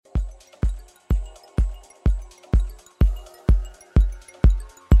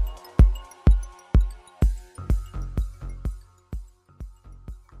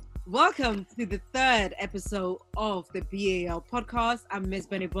Welcome to the third episode of the BAL podcast. I'm Ms.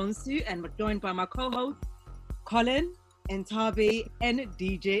 Benny Bonsu and we're joined by my co-hosts, Colin and Tabi and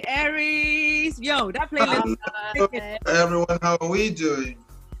DJ Aries. Yo, that playlist. Everyone, how are we doing?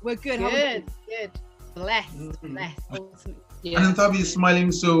 We're good. Good. Blessed. Yeah. And Tabi is smiling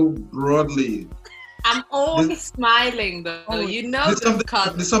so broadly. I'm always smiling though. You know, did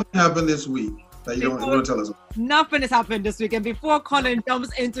something happen this week that you don't tell us about? Nothing has happened this week. And before Colin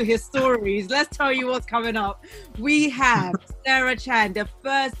jumps into his stories, let's tell you what's coming up. We have Sarah Chan, the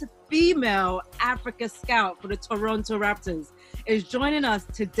first female Africa scout for the Toronto Raptors, is joining us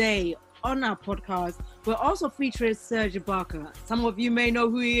today on our podcast. We're also featuring Serge Ibaka. Some of you may know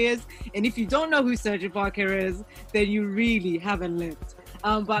who he is. And if you don't know who Serge Ibaka is, then you really haven't lived.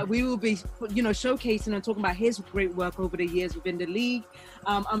 But we will be, showcasing and talking about his great work over the years within the league.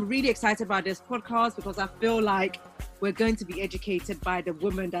 I'm really excited about this podcast because I feel like we're going to be educated by the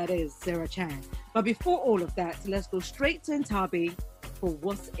woman that is Sarah Chan. But before all of that, let's go straight to Ntabi for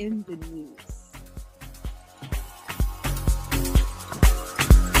what's in the news.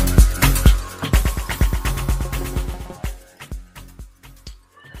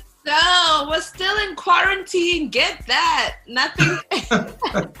 No, we're still in quarantine. Get that. Nothing.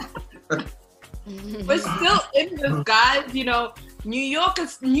 We're still in this, guys. You know, New York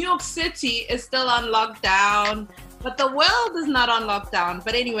City is still on lockdown, but the world is not on lockdown.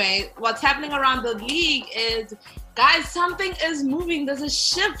 But anyway, what's happening around the league is, guys, something is moving. There's a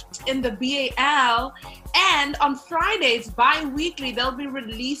shift in the BAL, and on Fridays, bi-weekly, they'll be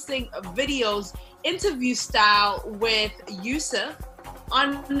releasing videos, interview style, with Yusuf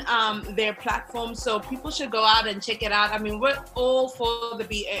on their platform, so people should go out and check it out. I mean, we're all for the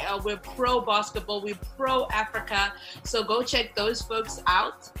BAL. We're pro basketball. We're pro Africa. So go check those folks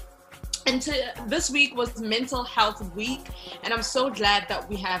out. And this week was Mental Health Week, and I'm so glad that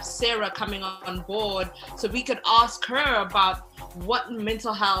we have Sarah coming on board so we could ask her about what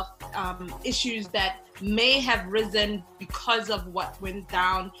mental health issues that may have risen because of what went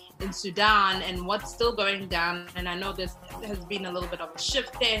down in Sudan and what's still going down. And I know there has been a little bit of a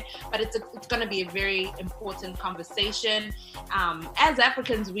shift there, but it's going to be a very important conversation. As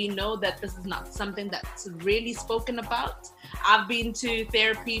Africans, we know that this is not something that's really spoken about. I've been to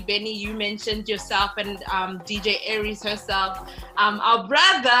therapy. Benny, you mentioned yourself, and DJ Aries herself. Our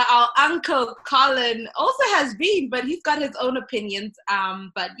brother, our uncle Colin also has been, but he's got his own opinions.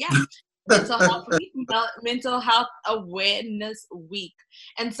 But yeah. Mental Health Awareness Week.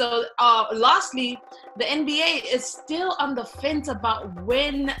 And so lastly, the NBA is still on the fence about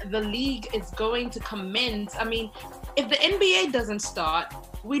when the league is going to commence. I mean, if the NBA doesn't start,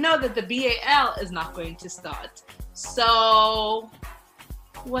 we know that the BAL is not going to start. So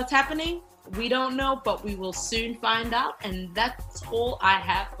what's happening? We don't know, but we will soon find out. And that's all I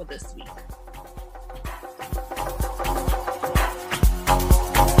have for this week.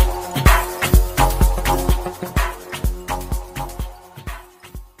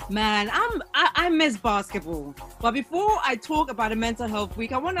 Man, I miss basketball. But before I talk about the Mental Health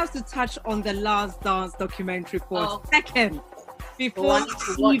Week, I want us to touch on the Last Dance documentary for a second before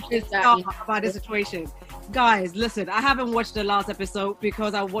we start about the situation. Guys, listen, I haven't watched the last episode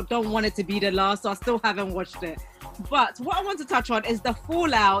because I don't want it to be the last, so I still haven't watched it. But what I want to touch on is the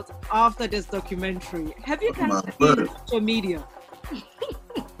fallout after this documentary. Have you guys seen social media?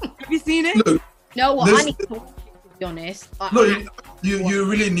 Have you seen it? Look, I need to be honest. You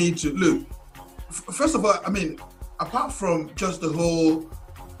really need to look. First of all, I mean, apart from just the whole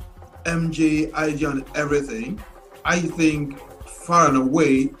MJ idea and everything, I think far and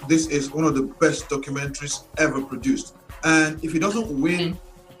away this is one of the best documentaries ever produced. And if it doesn't win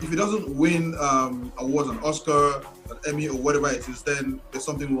awards, an Oscar, an Emmy, or whatever it is, then there's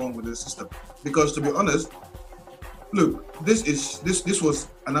something wrong with the system. Because to be honest, look, this was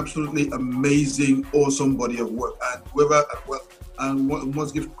an absolutely amazing, awesome body of work, and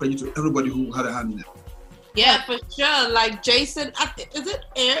must give credit to everybody who had a hand in it. Yeah, for sure. Like Jason,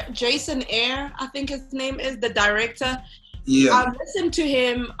 Jason Eyre, I think his name is, the director. Yeah. I listened to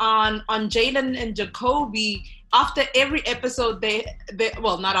him on Jalen and Jacoby after every episode.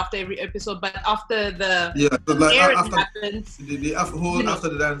 Not after every episode, but after the happens. After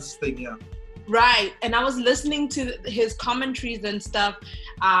the dance thing, yeah. Right, and I was listening to his commentaries and stuff,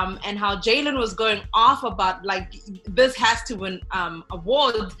 and how Jalen was going off about like this has to win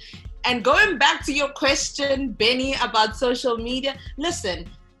awards. And going back to your question, Benny, about social media, listen,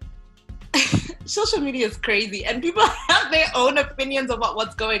 social media is crazy, and people have their own opinions about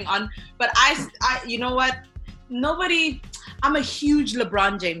what's going on. But I you know what? I'm a huge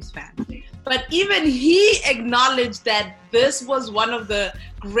LeBron James fan. But even he acknowledged that this was one of the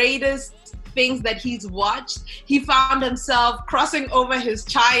greatest things that he's watched. He found himself crossing over his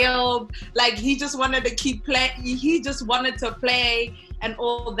child. Like, he just wanted to keep playing. He just wanted to play and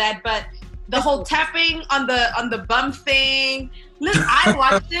all that. But the whole tapping on the bum thing, listen, I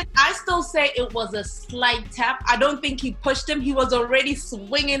watched it. I still say it was a slight tap. I don't think he pushed him. He was already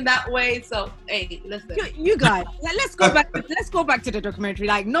swinging that way. So, hey, listen. You guys, let's go back. Let's go back to the documentary.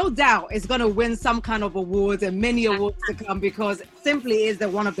 Like, no doubt, it's gonna win some kind of awards and many awards to come, because it simply is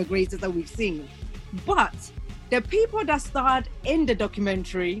one of the greatest that we've seen. But the people that starred in the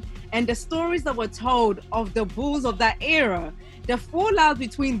documentary and the stories that were told of the Bulls of that era, the fallout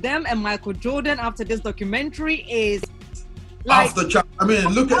between them and Michael Jordan after this documentary is like, I mean,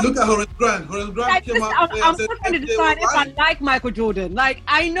 look at Horace Grant. Horace Grant came out. I'm trying to decide if I like Michael Jordan. Like,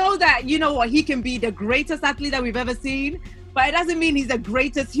 I know that, you know what, he can be the greatest athlete that we've ever seen, but it doesn't mean he's the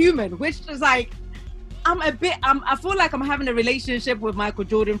greatest human, which is like, I feel like I'm having a relationship with Michael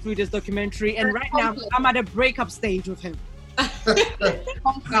Jordan through this documentary, and right now I'm at a breakup stage with him.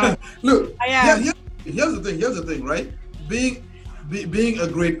 Look, here's the thing, right? Being a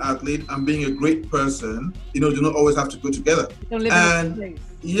great athlete and being a great person, you know, do not always have to go together. And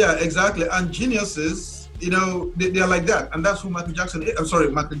yeah, exactly. And geniuses, you know, they are like that, and that's who Michael Jackson is. I'm sorry,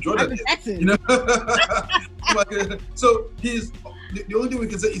 Michael Jordan is. You know, so he's the only thing we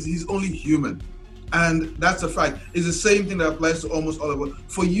can say is he's only human, and that's a fact. It's the same thing that applies to almost all of us.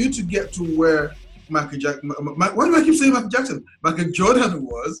 For you to get to where Michael Jackson, why do I keep saying Michael Jackson? Michael Jordan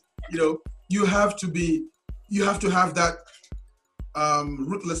was, you know, you have to have that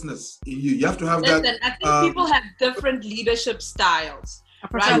ruthlessness in you. You have to have that. I think people have different leadership styles,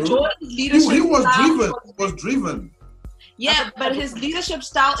 right? Jordan's leadership he was driven. Yeah, but his leadership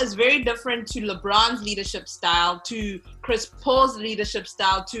style is very different to LeBron's leadership style, to Chris Paul's leadership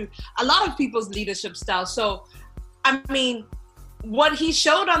style, to a lot of people's leadership style. So, I mean, what he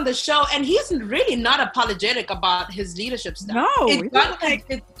showed on the show, and he's really not apologetic about his leadership style. No, it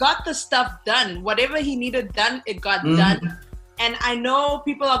got the stuff done. Whatever he needed done, it got done. And I know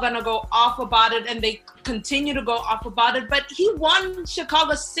people are going to go off about it, and they continue to go off about it, but he won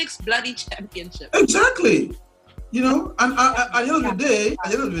Chicago's 6th bloody championship. Exactly. You know, and at the end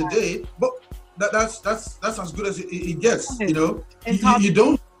of the day, but that's as good as it gets, you know. You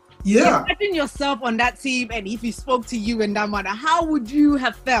don't, imagine yourself on that team, and if he spoke to you in that manner, how would you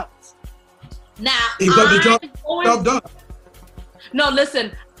have felt? Now, he got the job done. No,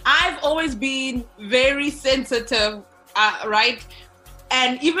 listen, I've always been very sensitive, right?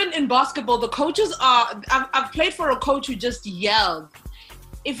 And even in basketball, the coaches are, I've played for a coach who just yelled.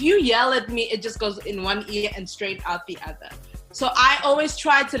 If you yell at me, it just goes in one ear and straight out the other. So I always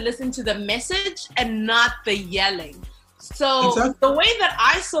try to listen to the message and not the yelling. So the way that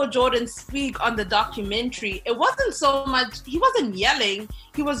I saw Jordan speak on the documentary, it wasn't so much, he wasn't yelling.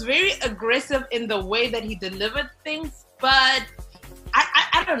 He was very aggressive in the way that he delivered things, but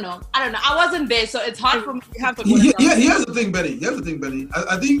I don't know. I wasn't there, so it's hard for me to have to. Here's the thing, Benny.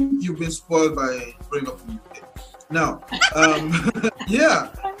 I think you've been spoiled by growing up in the UK. Now,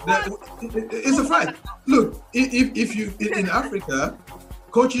 it's a fact. Look, if you in Africa,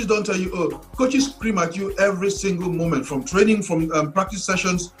 coaches don't tell you. Oh, coaches scream at you every single moment, from training, from practice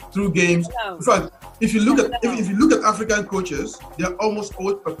sessions through games. No. In fact, if you look at African coaches, they're almost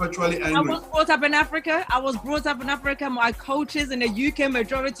always perpetually angry. I was brought up in Africa. My coaches in the UK,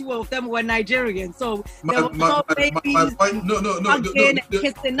 majority of them were Nigerian. So there was no babies.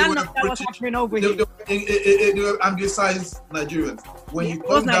 Kissing. None of that was happening over here. They were anglicized Nigerians. When you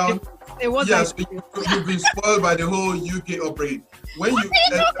come down, you've been spoiled by the whole UK upbringing. When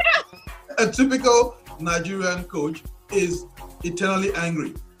a typical Nigerian coach is eternally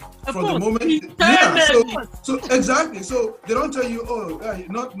angry. From the moment, so exactly. So they don't tell you,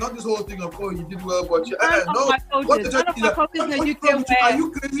 not this whole thing of, you did well, but are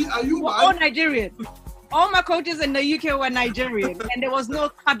you crazy? Are you mad? All Nigerian. All my coaches in the UK were Nigerian, and there was no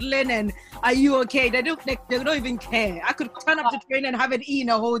cuddling and are you okay? They don't even care. I could turn up to training and haven't eaten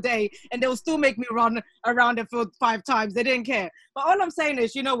a whole day, and they'll still make me run around the field 5 times. They didn't care. But all I'm saying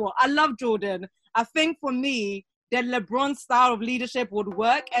is, you know what? I love Jordan. I think for me, that LeBron style of leadership would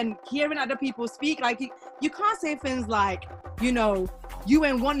work, and hearing other people speak, like you can't say things like, you know, you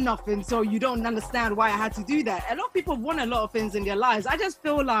ain't want nothing, so you don't understand why I had to do that. A lot of people want a lot of things in their lives. I just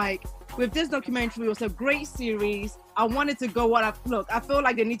feel like with this documentary, it was a great series. I wanted to go I feel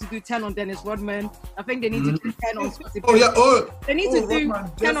like they need to do 10 on Dennis Rodman. I think they need to do 10 on Scottie Pippen. They need to do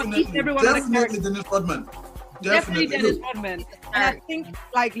Rodman, 10 on each every one of the characters. Dennis Rodman. Definitely Dennis Rodman. And I think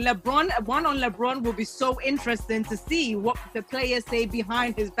like one on LeBron will be so interesting to see what the players say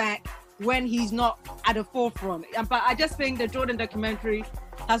behind his back when he's not at the forefront. But I just think the Jordan documentary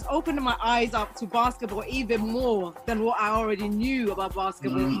has opened my eyes up to basketball even more than what I already knew about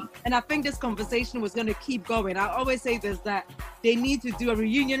basketball. And I think this conversation was going to keep going. I always say this, that they need to do a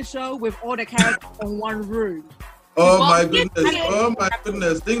reunion show with all the characters in one room. Oh my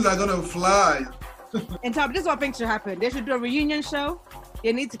goodness, things are going to fly. And this is what I think should happen. They should do a reunion show.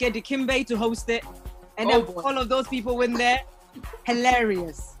 They need to get Dikembe to host it. And then all of those people in there,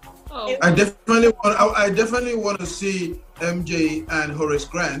 hilarious. I definitely want to see MJ and Horace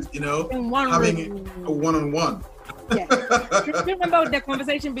Grant, you know, having a one-on-one. Yeah. Do you remember the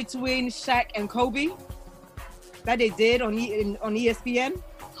conversation between Shaq and Kobe that they did on ESPN?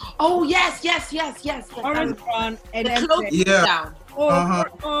 Oh yes. Horace Grant and MJ. Yeah.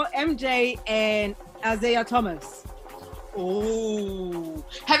 Or MJ and Isaiah Thomas. Oh,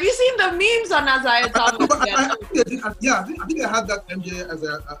 have you seen the memes on Isaiah Thomas? I think I had that MJ as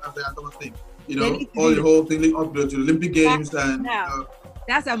a Thomas thing. You know, all the whole thing up to the Olympic Games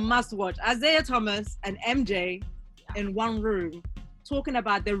that's a must watch. Isaiah Thomas and MJ in one room talking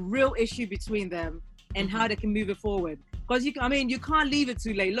about the real issue between them and how they can move it forward. Because you can't leave it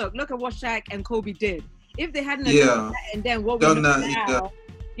too late. Look at what Shaq and Kobe did. If they hadn't done that, and then what we do now,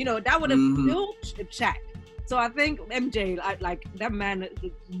 you know, that would have built Shaq. So I think MJ, like that man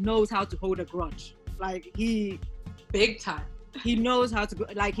knows how to hold a grudge. Like big time. He knows how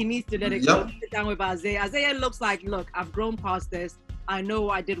to he needs to let it go. Sit down with Isaiah. Isaiah looks like, look, I've grown past this. I know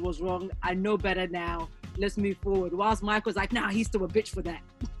what I did was wrong. I know better now. Let's move forward. Whilst Michael's like, nah, he's still a bitch for that.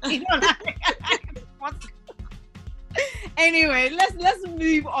 Anyway, let's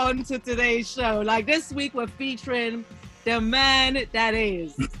move on to today's show. Like this week, we're featuring the man that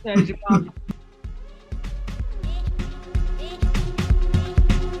is Serge Ibaka.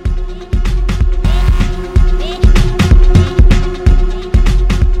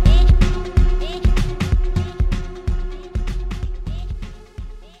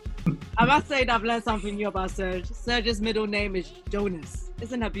 I must say that I've learned something new about Serge. Serge's middle name is Jonas.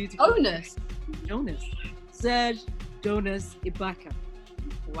 Isn't that beautiful? Jonas. Serge Jonas Ibaka.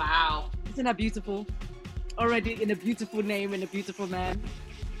 Wow. Isn't that beautiful? Already in a beautiful name and a beautiful man.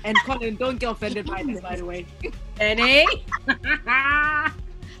 And Colin, don't get offended by this, by the way. Penny? Her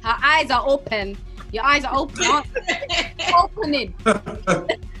eyes are open. Your eyes are open. Opening.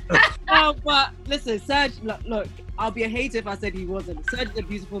 No, but listen, Serge, look, I'll be a hater if I said he wasn't. Serge is a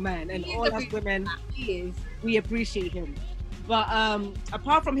beautiful man, and all us women, we appreciate him. But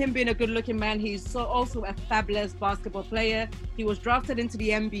apart from him being a good-looking man, he's also a fabulous basketball player. He was drafted into the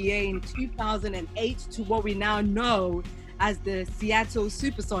NBA in 2008 to what we now know as the Seattle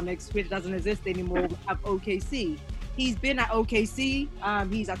Supersonics, which doesn't exist anymore. We have OKC. He's been at OKC.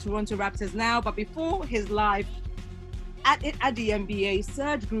 He's at Toronto Raptors now. But before his life at the NBA,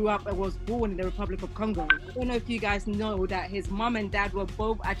 Serge grew up and was born in the Republic of Congo. I don't know if you guys know that his mom and dad were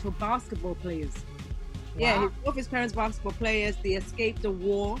both actual basketball players. Wow. Yeah, both his parents basketball players. They escaped the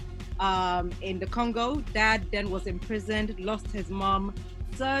war in the Congo. Dad then was imprisoned, lost his mom.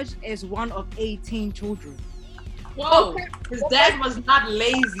 Serge is one of 18 children. Whoa, his dad was not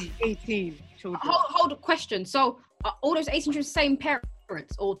lazy. 18 children. Hold a question. So all those 18 children, same parents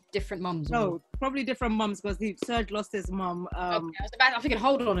or different mums? No, probably different mums because Serge lost his mom. Okay, I figured,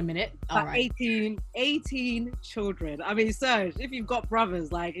 hold on a minute. All right. 18 children. I mean, Serge, if you've got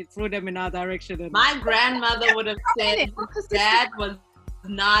brothers, like, throw them in our direction. My grandmother would have said his dad was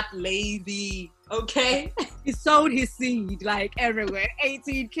not lazy, okay? He sowed his seed, like, everywhere.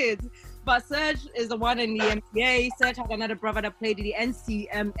 18 kids. But Serge is the one in the NBA. Serge had another brother that played in the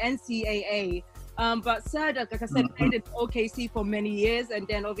NCAA. But Serge, like I said, played in OKC for many years and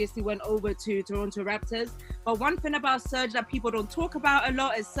then obviously went over to Toronto Raptors. But one thing about Serge that people don't talk about a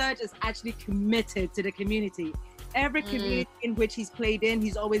lot is Serge is actually committed to the community. Every community in which he's played in,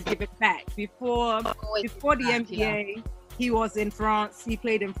 he's always given back. Before the NBA, he was in France. He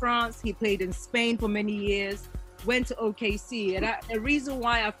played in France. He played in Spain for many years. Went to OKC. And the reason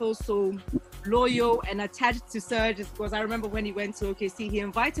why I feel so loyal and attached to Serge is because I remember when he went to OKC, he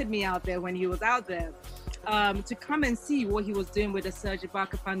invited me out there when he was out there to come and see what he was doing with the Serge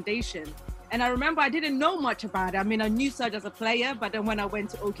Ibaka Foundation. And I remember I didn't know much about it. I mean, I knew Serge as a player, but then when I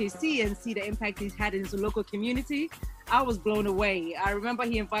went to OKC and see the impact he's had in his local community, I was blown away. I remember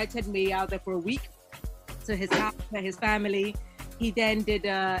he invited me out there for a week to his house, to his family. He then did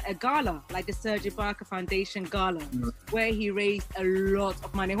a gala, like the Serge Ibaka Foundation gala, where he raised a lot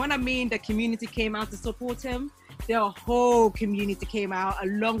of money. When I mean the community came out to support him, the whole community came out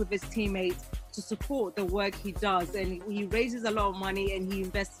along with his teammates to support the work he does. And he raises a lot of money and he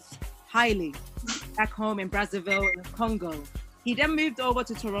invests highly back home in Brazzaville, in Congo. He then moved over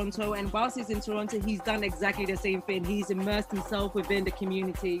to Toronto, and whilst he's in Toronto, he's done exactly the same thing. He's immersed himself within the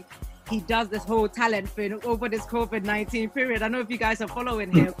community. He does this whole talent thing over this COVID-19 period. I don't know if you guys are following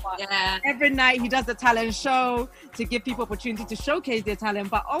him, but every night he does a talent show to give people opportunity to showcase their talent.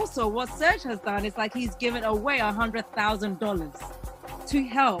 But also what Serge has done is like he's given away $100,000 to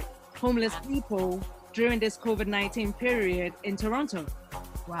help homeless people during this COVID-19 period in Toronto.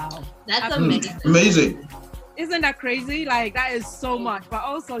 Wow. That's amazing. Amazing. Isn't that crazy? Like, that is so much. But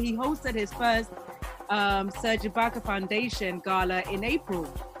also, he hosted his first Serge Ibaka Foundation Gala in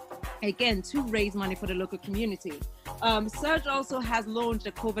April. Again, to raise money for the local community. Serge also has launched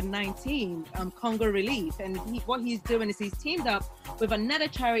the COVID-19 Congo Relief. And what he's doing is he's teamed up with another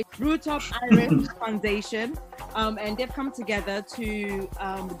charity, Rooftop Irish Foundation. And they've come together to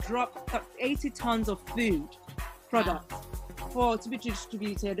drop 80 tons of food products to be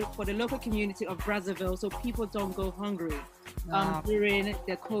distributed for the local community of Brazzaville, so people don't go hungry during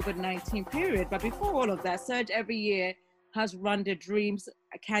the COVID-19 period. But before all of that, Serge every year has run the Dreams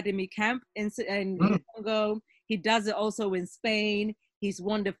Academy Camp in Congo. He does it also in Spain. He's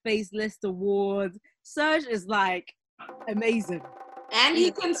won the Faceless Award. Serge is like amazing. And he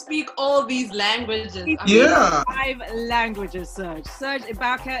can speak all these languages. Yeah. 5 languages, Serge. Serge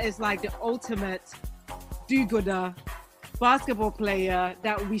Ibaka is like the ultimate do-gooder basketball player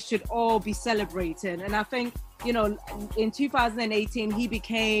that we should all be celebrating. And I think, you know, in 2018, he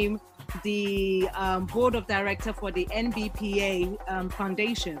became the board of director for the NBPA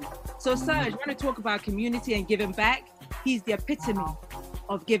Foundation. So Serge, when I talk about community and giving back, he's the epitome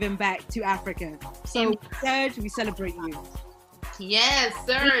of giving back to Africa. So Serge, we celebrate you. Yes,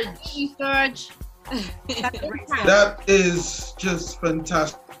 Serge. Thank you, Serge. That is just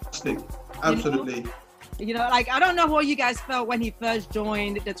fantastic. Absolutely. You know, like, I don't know how you guys felt when he first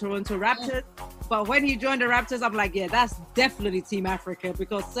joined the Toronto Raptors, but when he joined the Raptors, I'm like, yeah, that's definitely Team Africa,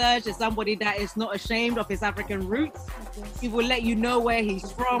 because Serge is somebody that is not ashamed of his African roots. He will let you know where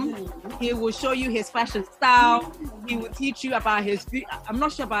he's from. He will show you his fashion style. He will teach you about his food. I'm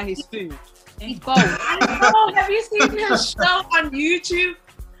not sure about his food. He's bold. Have you seen his show on YouTube?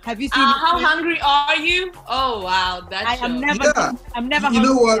 Have you seen How Hungry Are You? Oh wow, I'm never. You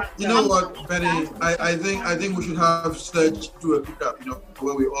know what, Benny? I think we should have Serge do a pickup. You know,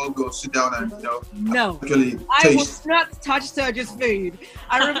 where we all go sit down and actually taste. I will not touch Serge's food.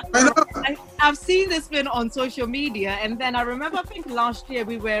 I remember I've seen this thing on social media, and then I remember I think last year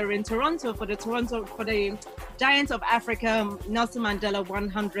we were in Toronto for the Giants of Africa Nelson Mandela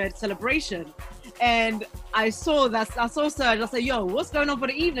 100 celebration. And I saw Serge. I said, yo, what's going on for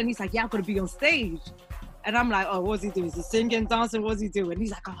the evening? He's like, yeah, I'm going to be on stage. And I'm like, oh, what's he doing? Is he singing, dancing? What's he doing?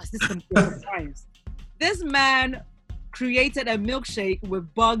 He's like, oh, is this going to be a surprise? This man created a milkshake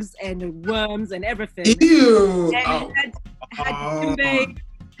with bugs and worms and everything. Ew. And had Jimbe,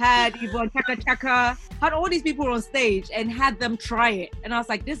 had Yvonne Chaka Chaka, had all these people on stage and had them try it. And I was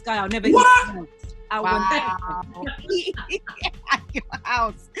like, this guy, I'll never eat him. I will never eat at your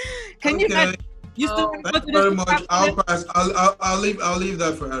house. Can you imagine? You still thank you very much. I'll pass. I'll leave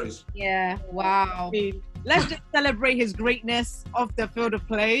that for Harris. Yeah. Wow. Let's just celebrate his greatness off the field of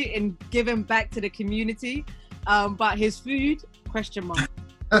play and give him back to the community. But his food, question mark.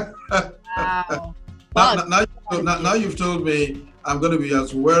 Wow. Now you've told me I'm going to be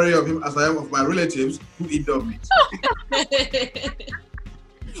as wary of him as I am of my relatives who eat dog meat.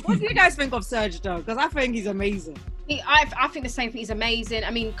 What do you guys think of Serge though? Because I think he's amazing. I think the same thing. He's amazing.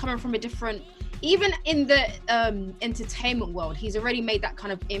 I mean, coming from a different, even in the entertainment world, he's already made that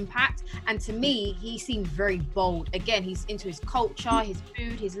kind of impact. And to me, he seems very bold. Again, he's into his culture, his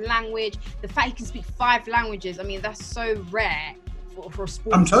food, his language. The fact he can speak 5 languages, I mean, that's so rare for a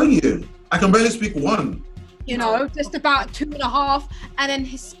sport. I'm telling you, I can barely speak 1. You know, just about 2.5. And then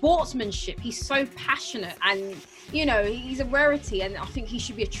his sportsmanship, he's so passionate, and, you know, he's a rarity. And I think he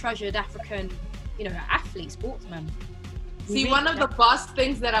should be a treasured African, you know, athlete, sportsman. See, one of the best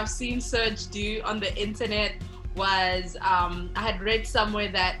things that I've seen Serge do on the internet was I had read somewhere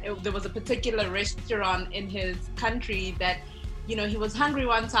that there was a particular restaurant in his country that, you know, he was hungry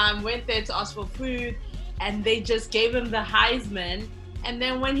one time, went there to ask for food, and they just gave him the Heisman. And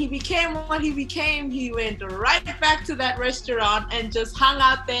then when he became what he became, he went right back to that restaurant and just hung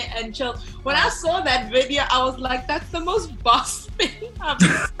out there and chilled. When I saw that video, I was like, that's the most boss thing I've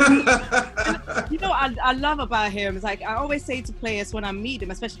ever seen. You know what I love about him is, like, I always say to players when I meet them,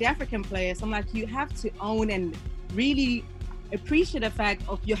 especially African players, I'm like, you have to own and really appreciate the fact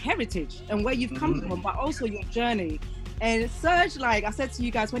of your heritage and where you've come from, but also your journey. And Serge, like I said to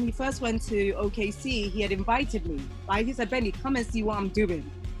you guys, when he first went to OKC, he had invited me. Like, he said, Benny, come and see what I'm doing.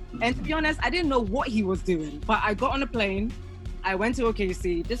 And to be honest, I didn't know what he was doing, but I got on a plane I went to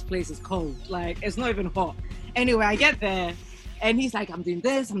OKC. This place is cold. Like, it's not even hot. Anyway, I get there and he's like, I'm doing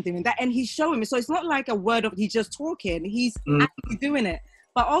this, I'm doing that. And he's showing me. So it's not like a word of, he's just talking. He's actually doing it.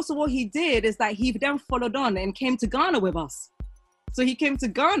 But also what he did is that he then followed on and came to Ghana with us. So he came to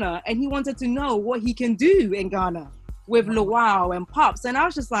Ghana and he wanted to know what he can do in Ghana with Luau and Pops. And I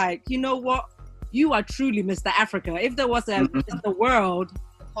was just like, you know what? You are truly Mr. Africa. If there was a Mr. World,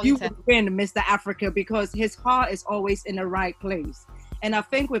 you would win Mr. Africa, because his heart is always in the right place. And I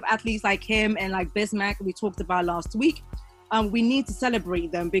think with athletes like him and like Bismack, we talked about last week, we need to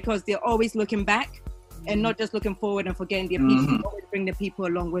celebrate them because they're always looking back and not just looking forward and forgetting their people, always bring the people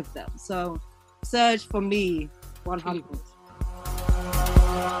along with them. So Serge, for me, 100.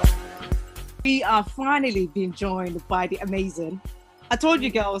 We are finally being joined by the amazing, I told you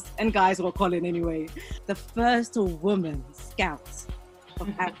girls and guys were calling anyway, the first woman scout of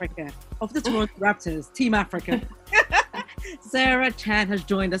Africa, of the Toronto Raptors, Team Africa. Sarah Chan has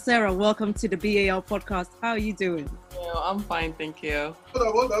joined us. Sarah, welcome to the BAL podcast. How are you doing? Yeah, I'm fine, thank you.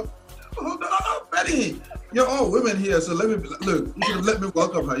 Hold up, Betty. You're all women here, so let me look. You should have let me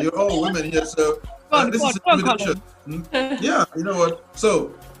welcome her. You're all women here, so this is an introduction. Yeah, you know what?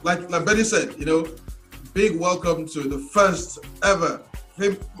 So, like Betty said, you know, big welcome to the first ever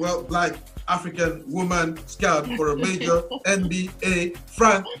Black African woman scout for a major NBA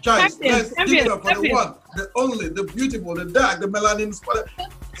franchise. Let's give it up for the one, the only, the beautiful, the dark, the melanin spotted,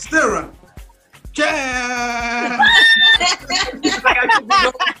 Sarah Chan.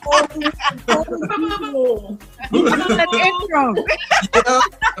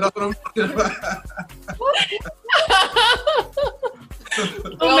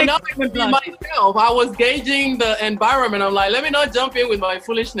 Well, not myself. I was gauging the environment. I'm like, let me not jump in with my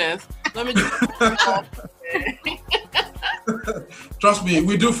foolishness. Let me just Trust me,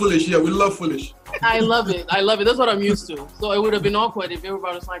 we do foolish here. We love foolish. I love it. That's what I'm used to. So it would have been awkward if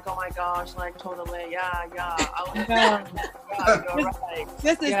everybody was like, oh my gosh, like totally, yeah. You're right.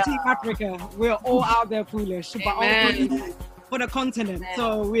 This is Team Africa. We're all out there foolish, but all for the continent.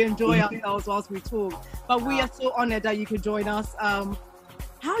 So we enjoy ourselves whilst we talk. But we are so honored that you could join us.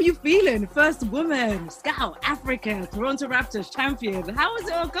 How are you feeling? First woman, scout, Africa, Toronto Raptors champion. How is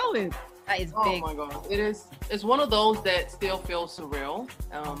it all going? That is big. Oh my God. It's one of those that still feels surreal.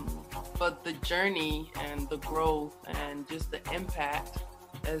 But the journey and the growth and just the impact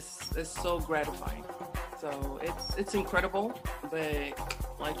is so gratifying. So it's incredible, but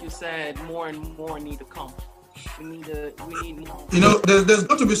like you said, more and more need to come. We need more. You know, there's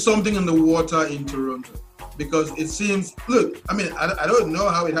got to be something in the water in Toronto, because it seems, look, I mean, I don't know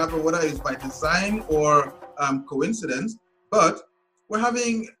how it happened, whether it's by design or coincidence, but we're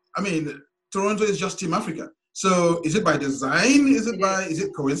having, I mean, Toronto is just Team Africa. So is it by design? Is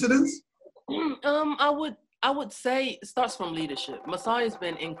it coincidence? I would say it starts from leadership. Masai has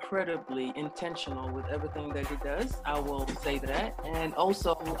been incredibly intentional with everything that he does. I will say that. And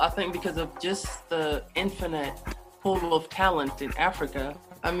also, I think because of just the infinite pool of talent in Africa,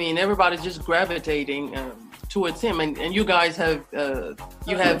 I mean, everybody's just gravitating towards him. And you guys have,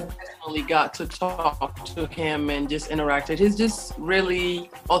 you have personally got to talk to him and just interacted. He's just really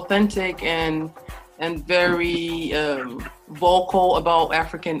authentic and very vocal about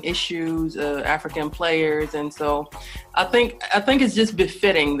African issues, African players, and so I think it's just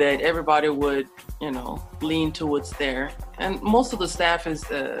befitting that everybody would, you know, lean towards there. And most of the staff is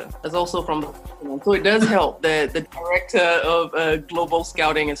also from the continent, so it does help that the director of global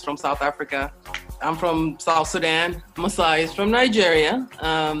scouting is from South Africa. I'm from South Sudan. Masai is from Nigeria,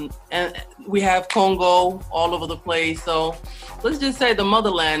 and we have Congo all over the place. So let's just say the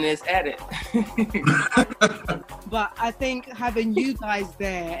motherland is at it. But I think having you guys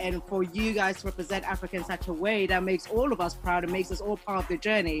there and for you guys to represent Africa in such a way that makes all of us proud and makes us all part of the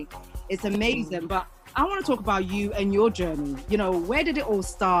journey, it's amazing. But I want to talk about you and your journey. You know, where did it all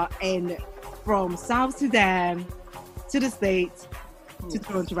start? And from South Sudan to the States to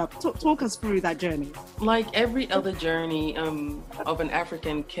Toronto Raptors. Talk us through that journey. Like every other journey of an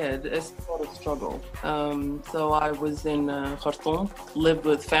African kid, it's sort of struggle. So I was in Khartoum, lived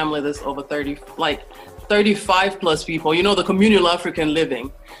with family that's over 35 plus people, you know, the communal African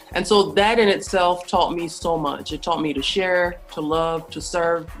living. And so that in itself taught me so much. It taught me to share, to love, to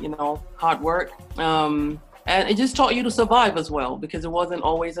serve, you know, hard work. And it just taught you to survive as well, because it wasn't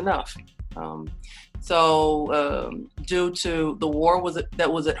always enough. So due to the war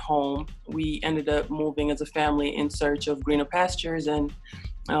that was at home, we ended up moving as a family in search of greener pastures. And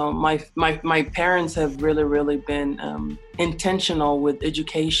my parents have really been intentional with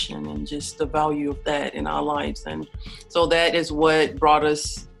education and just the value of that in our lives. And so that is what brought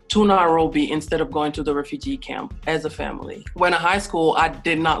us to Nairobi instead of going to the refugee camp as a family. When in high school, I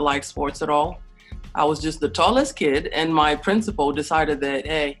did not like sports at all. I was just the tallest kid, and my principal decided that,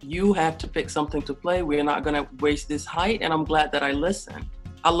 hey, you have to pick something to play. We're not going to waste this height, and I'm glad that I listened.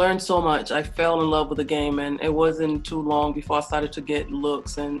 I learned so much. I fell in love with the game, and it wasn't too long before I started to get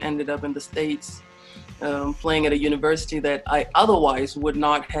looks and ended up in the States, playing at a university that I otherwise would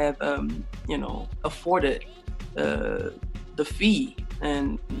not have, afforded the fee.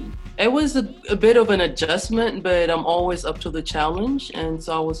 And it was a bit of an adjustment, but I'm always up to the challenge. And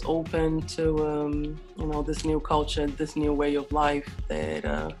so I was open to, this new culture, this new way of life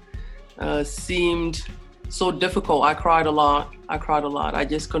that seemed so difficult. I cried a lot. I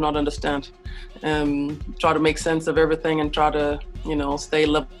just could not understand. Try to make sense of everything and try to, stay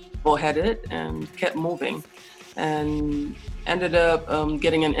level-headed, and kept moving. And ended up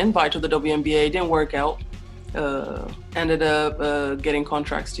getting an invite to the WNBA. It didn't work out. Ended up getting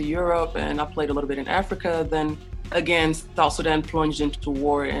contracts to Europe, and I played a little bit in Africa. Then again, South Sudan plunged into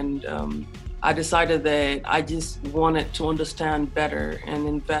war, and I decided that I just wanted to understand better and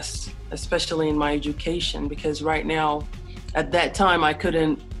invest, especially in my education, because right now, at that time, I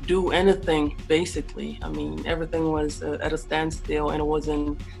couldn't do anything, basically. I mean, everything was at a standstill and it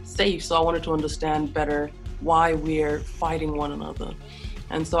wasn't safe. So I wanted to understand better why we're fighting one another.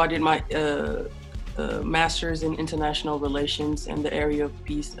 And so I did my master's in international relations in the area of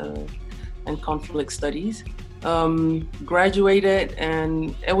peace and conflict studies. Graduated,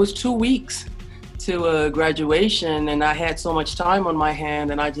 and it was 2 weeks to graduation, and I had so much time on my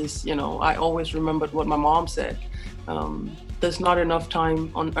hand, and I just, I always remembered what my mom said. There's not enough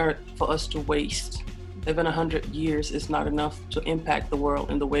time on earth for us to waste. Even 100 years is not enough to impact the world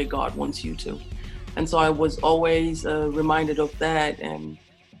in the way God wants you to. And so I was always reminded of that, and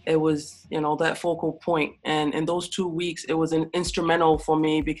it was, that focal point. And in those 2 weeks, it was instrumental for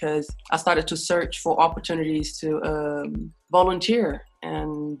me because I started to search for opportunities to volunteer.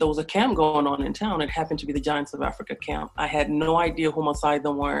 And there was a camp going on in town. It happened to be the Giants of Africa camp. I had no idea who most of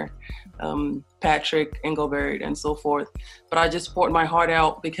them were, Patrick, Engelbert, and so forth. But I just poured my heart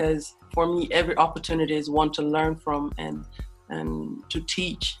out because for me, every opportunity is one to learn from and to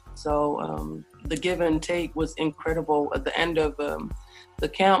teach. So the give and take was incredible. At the end of the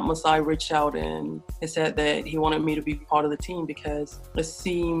camp, Masai reached out and he said that he wanted me to be part of the team because it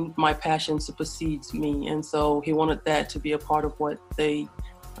seemed my passion supersedes me. And so he wanted that to be a part of what they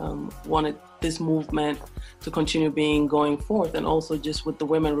wanted this movement to continue being going forth, and also just with the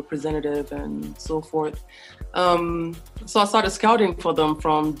women representative and so forth. So I started scouting for them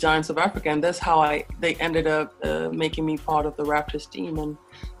from Giants of Africa, and that's how they ended up making me part of the Raptors team.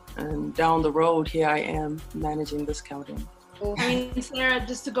 And down the road, here I am managing the scouting. I mean, Sarah,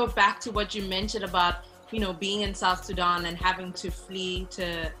 just to go back to what you mentioned about, being in South Sudan and having to flee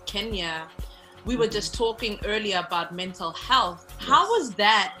to Kenya, we were just talking earlier about mental health. Yes. How was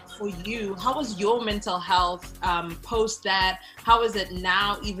that for you? How was your mental health post that? How is it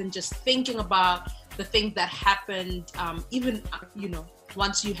now, even just thinking about the things that happened, even,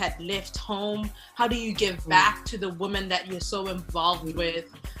 once you had left home? How do you give back to the women that you're so involved with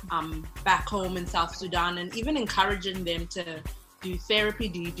back home in South Sudan, and even encouraging them to do therapy?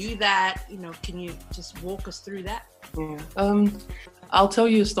 Do you do that? Can you just walk us through that? Yeah. I'll tell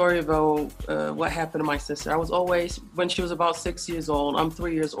you a story about what happened to my sister. I was always, when she was about 6 years old, I'm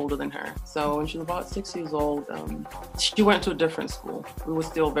 3 years older than her. So when she was about 6 years old, she went to a different school. We were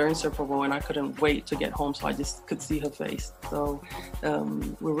still very inseparable, and I couldn't wait to get home so I just could see her face. So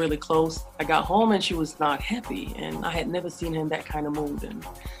we're really close. I got home and she was not happy, and I had never seen her in that kind of mood. And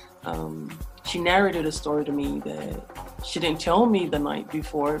she narrated a story to me that she didn't tell me the night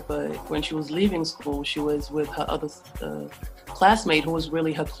before, but when she was leaving school, she was with her other classmate who was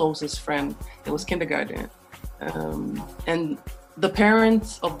really her closest friend. It was kindergarten. And the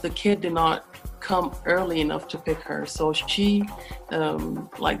parents of the kid did not come early enough to pick her. So she,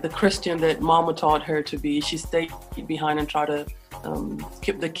 like the Christian that Mama taught her to be, she stayed behind and tried to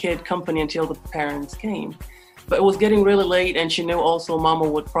keep the kid company until the parents came. But it was getting really late, and she knew also Mama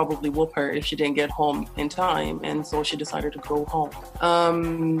would probably whoop her if she didn't get home in time, and so she decided to go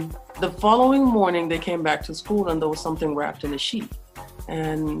home. The following morning, they came back to school, and there was something wrapped in a sheet.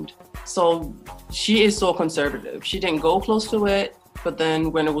 And so she is so conservative. She didn't go close to it, but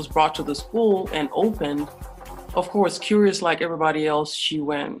then when it was brought to the school and opened, of course, curious like everybody else, she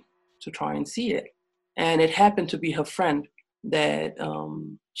went to try and see it. And it happened to be her friend that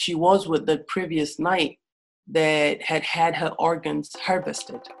she was with the previous night that had had her organs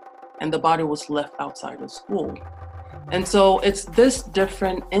harvested, and the body was left outside of school. And so it's this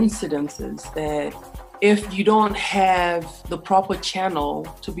different incidences that if you don't have the proper channel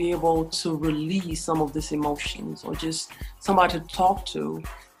to be able to release some of these emotions, or just somebody to talk to,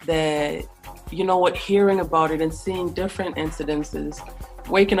 that, you know what, hearing about it and seeing different incidences,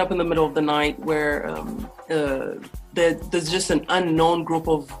 waking up in the middle of the night where there's just an unknown group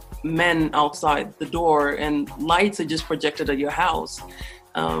of men outside the door and lights are just projected at your house,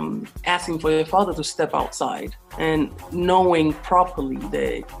 asking for your father to step outside, and knowing properly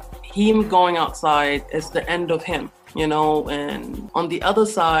that him going outside is the end of him, you know. And on the other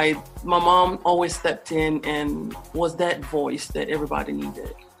side, my mom always stepped in and was that voice that everybody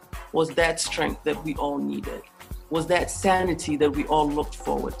needed, was that strength that we all needed, was that sanity that we all looked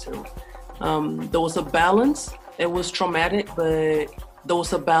forward to. There was a balance. It was traumatic, but there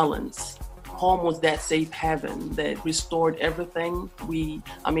was a balance. Home was that safe haven that restored everything. We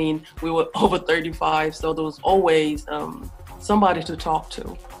were over 35, so there was always somebody to talk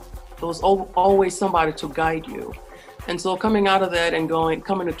to. There was always somebody to guide you. And so coming out of that and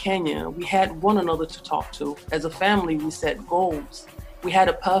coming to Kenya, we had one another to talk to. As a family, we set goals. We had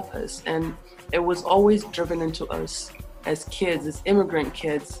a purpose, and it was always driven into us as kids, as immigrant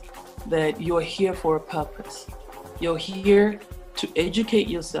kids, that you're here for a purpose. You're here to educate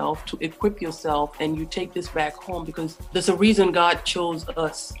yourself, to equip yourself, and you take this back home because there's a reason God chose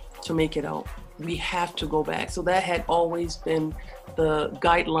us to make it out. We have to go back. So that had always been the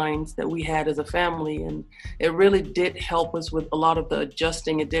guidelines that we had as a family, and it really did help us with a lot of the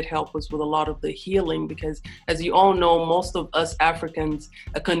adjusting. It did help us with a lot of the healing, because as you all know, most of us Africans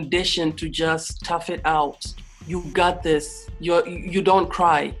are conditioned to just tough it out. You got this. You don't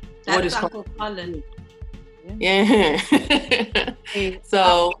cry. That's Uncle Colin. Yeah.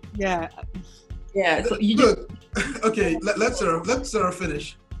 So yeah. So you good. Okay, let's Sarah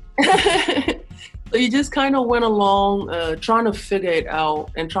finish. So you just kind of went along trying to figure it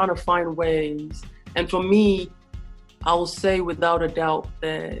out and trying to find ways. And for me, I will say without a doubt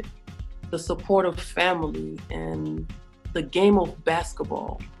that the support of family and the game of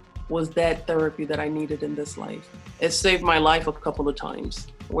basketball was that therapy that I needed in this life. It saved my life a couple of times,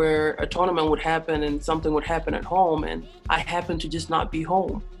 where a tournament would happen and something would happen at home and I happened to just not be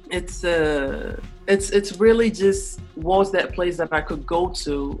home. It's really just was that place that I could go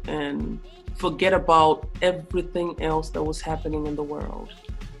to and forget about everything else that was happening in the world.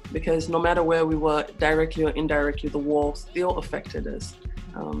 Because no matter where we were, directly or indirectly, the war still affected us.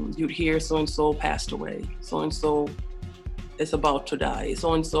 You'd hear so-and-so passed away, so-and-so is about to die,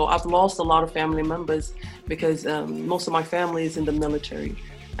 so-and-so. I've lost a lot of family members because most of my family is in the military.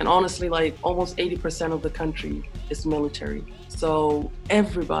 And honestly, like almost 80% of the country is military. So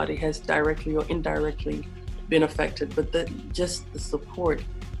everybody has directly or indirectly been affected, but just the support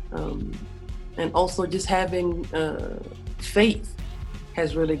and also just having faith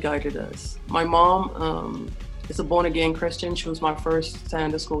has really guided us. My mom is a born-again Christian. She was my first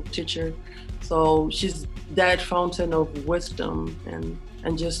Sunday school teacher. So she's that fountain of wisdom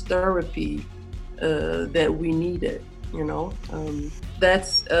and just therapy that we needed, you know.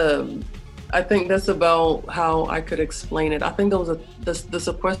 I think that's about how I could explain it. I think there's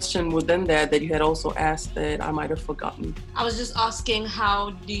a question within that you had also asked that I might have forgotten. I was just asking,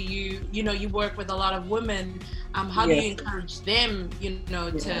 how do you work with a lot of women, how do you encourage them,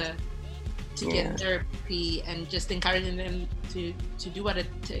 to get therapy and just encouraging them to do what it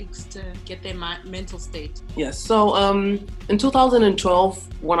takes to get their mental state? Yes. So in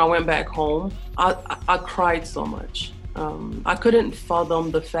 2012, when I went back home, I cried so much. I couldn't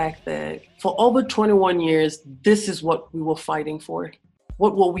fathom the fact that for over 21 years, this is what we were fighting for.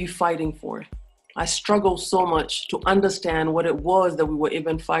 What were we fighting for? I struggled so much to understand what it was that we were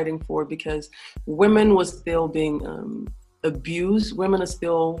even fighting for, because women were still being abused. Women are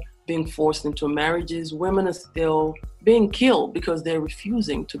still being forced into marriages. Women are still being killed because they're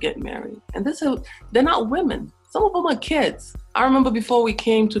refusing to get married. And they're not women. Some of them are kids. I remember before we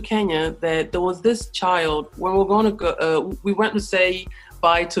came to Kenya that there was this child, when we were going to go, we went to say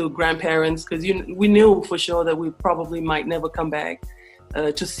bye to grandparents, because we knew for sure that we probably might never come back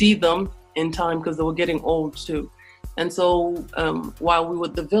to see them in time, because they were getting old too. And so while we were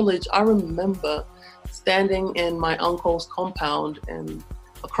at the village, I remember standing in my uncle's compound and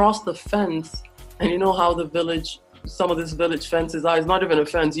across the fence, and you know how some of this village fences are, it's not even a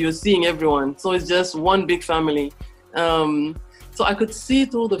fence, you're seeing everyone. So it's just one big family. So I could see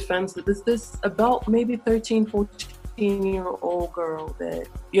through the fence that there's this about maybe 13, 14-year-old girl that,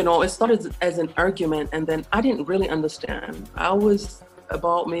 it started as an argument, and then I didn't really understand. I was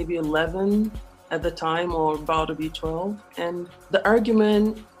about maybe 11 at the time, or about to be 12. And the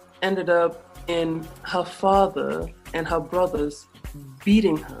argument ended up in her father and her brothers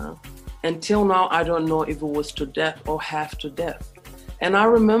beating her until now, I don't know if it was to death or half to death. And I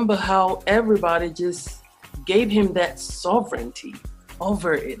remember how everybody just gave him that sovereignty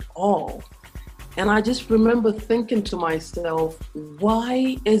over it all. And I just remember thinking to myself,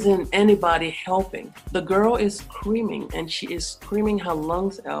 why isn't anybody helping? The girl is screaming, and she is screaming her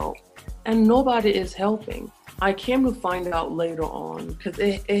lungs out, and nobody is helping. I came to find out later on, because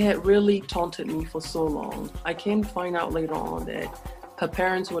it had really taunted me for so long. I came to find out later on that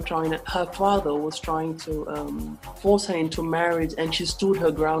her father was trying to force her into marriage, and she stood her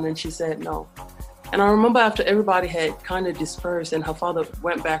ground and she said no. And I remember after everybody had kind of dispersed and her father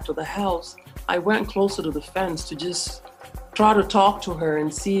went back to the house, I went closer to the fence to just try to talk to her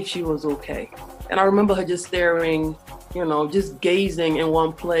and see if she was okay. And I remember her just staring, just gazing in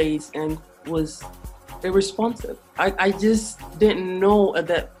one place and was irresponsive. I just didn't know at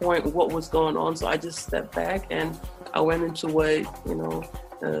that point what was going on. So I just stepped back and I went into what,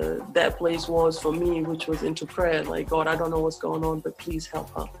 that place was for me, which was into prayer. Like, God, I don't know what's going on, but please help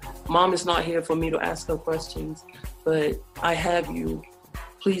her. Mom is not here for me to ask her questions, but I have you.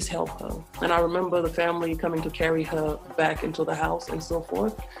 Please help her. And I remember the family coming to carry her back into the house and so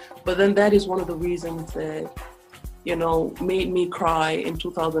forth. But then that is one of the reasons that, made me cry in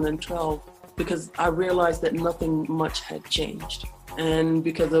 2012, because I realized that nothing much had changed. And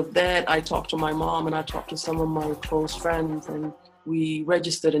because of that, I talked to my mom and I talked to some of my close friends, and we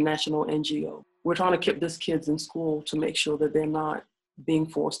registered a national NGO. We're trying to keep these kids in school to make sure that they're not being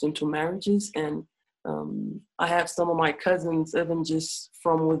forced into marriages. And I have some of my cousins, even just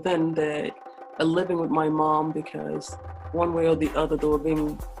from within, that are living with my mom because one way or the other they were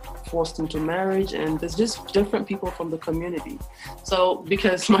being forced into marriage, and there's just different people from the community. So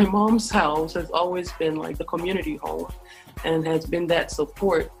because my mom's house has always been like the community home and has been that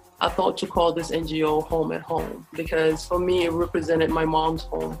support, I thought to call this NGO Home at Home, because for me it represented my mom's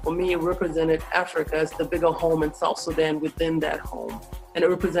home. For me it represented Africa as the bigger home in South Sudan within that home. And it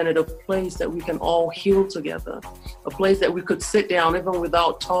represented a place that we can all heal together, a place that we could sit down even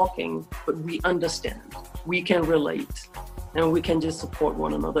without talking, but we understand, we can relate, and we can just support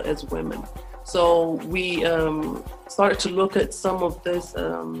one another as women. So we started to look at some of these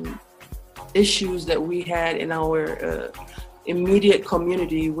issues that we had in our immediate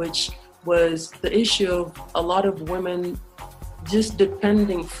community, which was the issue of a lot of women just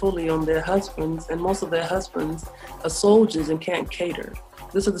depending fully on their husbands, and most of their husbands are soldiers and can't cater.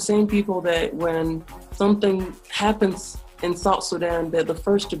 These are the same people that when something happens in South Sudan, they're the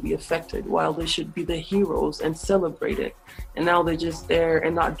first to be affected, while they should be the heroes and celebrated. And now they're just there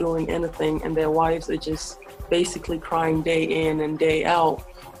and not doing anything, and their wives are just basically crying day in and day out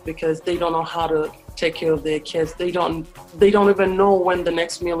because they don't know how to take care of their kids. They don't even know when the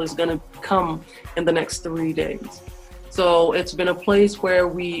next meal is gonna come in the next 3 days. So it's been a place where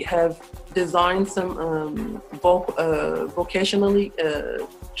we have designed some vocationally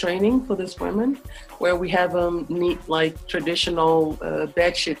training for these women, where we have them neat like traditional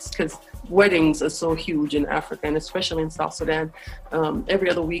bed sheets, because weddings are so huge in Africa, and especially in South Sudan. Every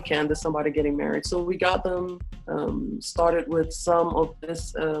other weekend there's somebody getting married. So we got them started with some of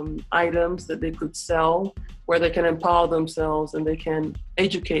these items that they could sell, where they can empower themselves and they can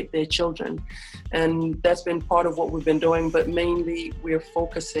educate their children. And that's been part of what we've been doing, but mainly we're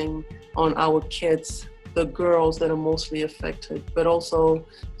focusing on our kids, the girls that are mostly affected, but also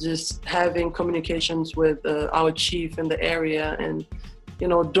just having communications with our chief in the area, and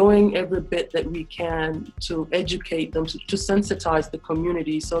doing every bit that we can to educate them, to sensitize the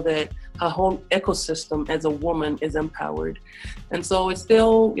community so that her whole ecosystem as a woman is empowered. And so it's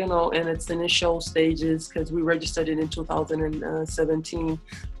still, in its initial stages, because we registered it in 2017,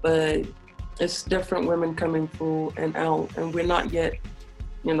 but it's different women coming through and out, and we're not yet,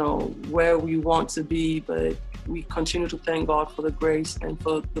 where we want to be, but we continue to thank God for the grace and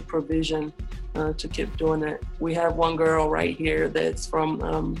for the provision to keep doing it. We have one girl right here that's from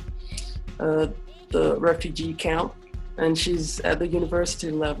the refugee camp, and she's at the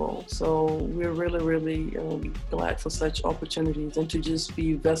university level. So we're really, really glad for such opportunities and to just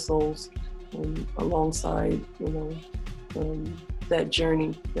be vessels alongside, that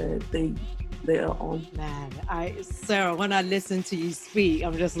journey that they are on. Man, Sarah, when I listen to you speak,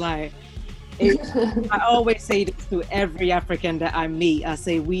 I'm just like, I always say this to every African that I meet. I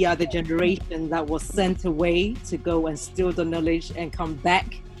say we are the generation that was sent away to go and steal the knowledge and come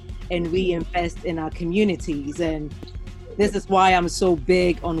back and reinvest in our communities. And this is why I'm so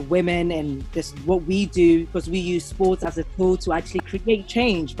big on women, and this is what we do, because we use sports as a tool to actually create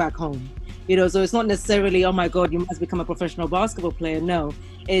change back home. So it's not necessarily, oh my God, you must become a professional basketball player. No,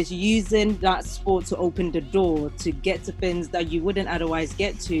 it's using that sport to open the door to get to things that you wouldn't otherwise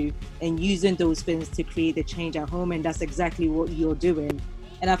get to, and using those things to create the change at home. And that's exactly what you're doing.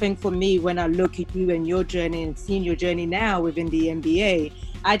 And I think for me, when I look at you and your journey and seeing your journey now within the NBA,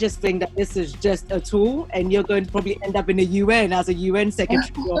 I just think that this is just a tool, and you're going to probably end up in the UN as a UN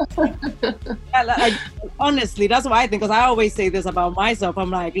secretary. Honestly, that's what I think, because I always say this about myself.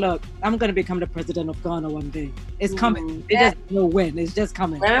 I'm like, look, I'm going to become the president of Ghana one day. It's coming. It doesn't know when. It's just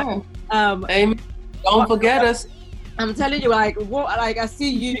coming. Yeah. Amen. Don't forget us. I'm telling you, I see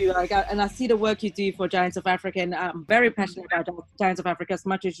you, and I see the work you do for Giants of Africa, and I'm very passionate about Giants of Africa as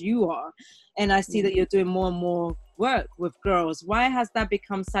much as you are. And I see that you're doing more and more work with girls. Why has that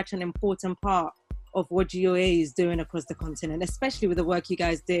become such an important part of what GOA is doing across the continent, especially with the work you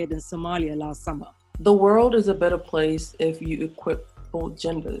guys did in Somalia last summer? The world is a better place if you equip both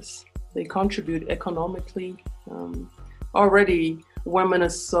genders. They contribute economically. Already, women are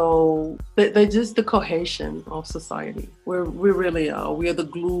they're just the cohesion of society. We really are. We are the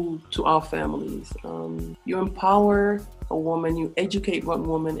glue to our families. You empower a woman, you educate one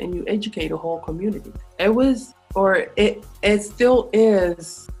woman, and you educate a whole community. It still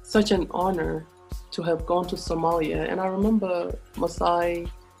is such an honor to have gone to Somalia. And I remember Masai,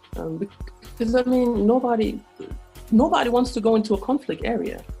 because nobody wants to go into a conflict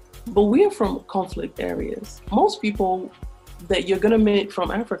area, but we are from conflict areas. Most people that you're gonna meet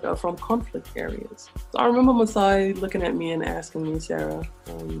from Africa are from conflict areas. So I remember Masai looking at me and asking me, Sarah,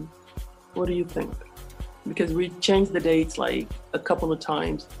 what do you think? Because we changed the dates like a couple of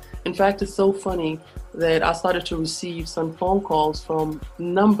times. In fact, it's so funny that I started to receive some phone calls from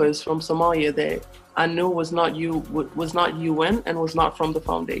numbers from Somalia that I knew was not UN and was not from the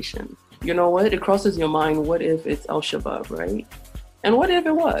foundation. You know what? It crosses your mind, what if it's Al-Shabaab, right? And what if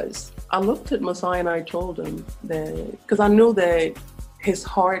it was? I looked at Masai and I told him that, because I knew that his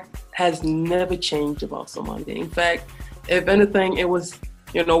heart has never changed about Somalia. In fact, if anything, it was,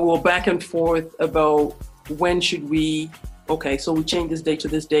 we were back and forth about when should we, so we changed this date to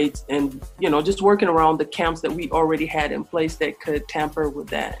this date, and, just working around the camps that we already had in place that could tamper with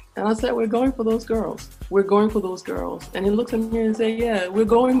that. And I said, we're going for those girls. We're going for those girls. And he looked at me and said, yeah, we're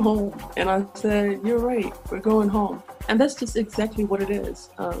going home. And I said, you're right, we're going home. And that's just exactly what it is.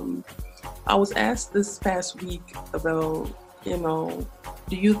 I was asked this past week about,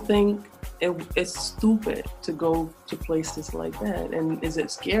 do you think it's stupid to go to places like that? And is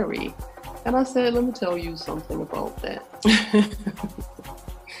it scary? And I said, let me tell you something about that.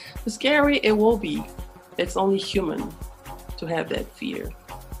 Scary, it will be. It's only human to have that fear.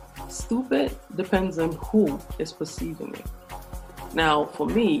 Stupid depends on who is perceiving it. Now, for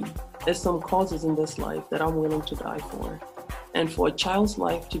me, there's some causes in this life that I'm willing to die for. And for a child's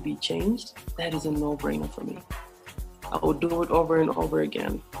life to be changed, that is a no-brainer for me. I will do it over and over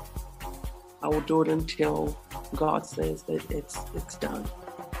again. I will do it until God says that it's done.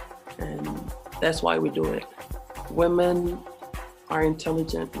 And that's why we do it. Women are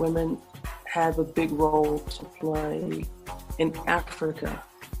intelligent. Women have a big role to play in Africa,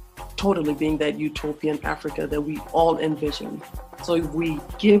 totally being that utopian Africa that we all envision. So if we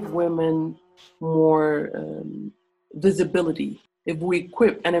give women more visibility, if we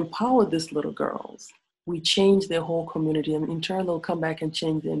equip and empower these little girls, we change their whole community, and in turn they'll come back and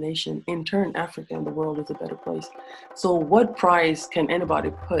change their nation. In turn, Africa and the world is a better place. So what price can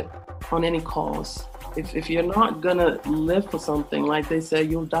anybody put on any cause? If you're not gonna live for something, like they say,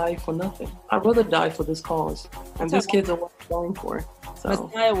 you'll die for nothing. I'd rather die for this cause, and these kids are what I'm going for. So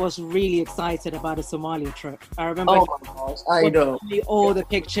Messiah was really excited about a Somalia trip. I remember. Oh my gosh, I know. All the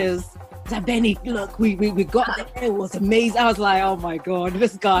pictures. Like, Benny, look, we got there. It was amazing. I was like, oh my God,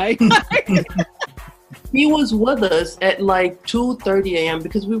 this guy. He was with us at like 2:30 a.m.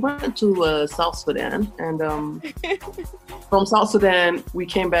 because we went to South Sudan, and from South Sudan we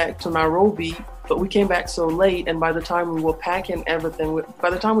came back to Nairobi, but we came back so late, and by the time we were packing everything, by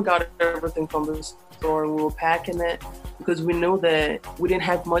the time we got everything from the store, we were packing it because we knew that we didn't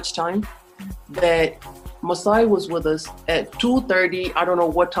have much time, that Masai was with us at 2:30, I don't know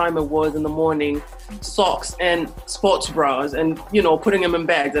what time it was in the morning, socks and sports bras, and putting them in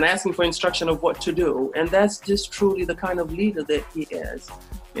bags and asking for instruction of what to do. And that's just truly the kind of leader that he is,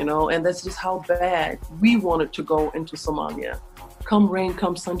 and that's just how bad we wanted to go into Somalia. Come rain,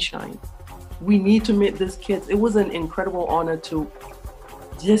 come sunshine. We need to meet these kids. It was an incredible honor to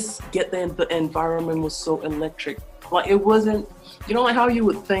just get there. The environment was so electric. Like, it wasn't, like how you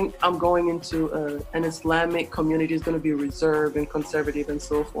would think I'm going into an Islamic community is going to be reserved and conservative and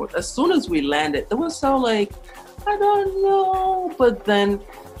so forth. As soon as we landed, it was so like, I don't know. But then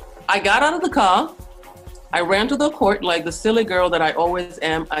I got out of the car. I ran to the court like the silly girl that I always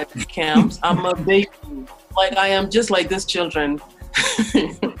am at camps. I'm a baby. Like I am just like these children.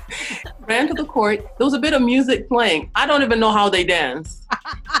 Ran to the court. There was a bit of music playing. I don't even know how they dance.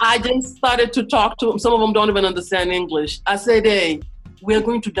 I just started to talk to them. Some of them don't even understand English. I said, hey, we're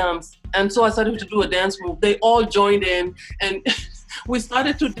going to dance. And so I started to do a dance move. They all joined in and we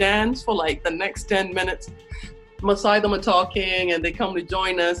started to dance for like the next 10 minutes. Masai them are talking and they come to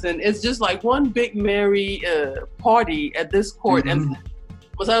join us. And it's just like one big merry party at this court. And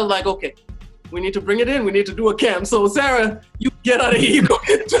Masai was like, okay, we need to bring it in. We need to do a camp. So Sarah, you get out of here. You go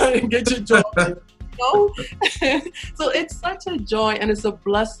get your job. So it's such a joy and it's a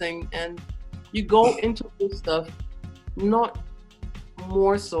blessing. And you go into this stuff not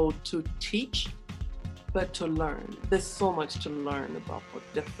more so to teach, but to learn. There's so much to learn about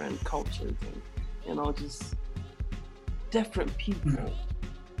different cultures and, just different people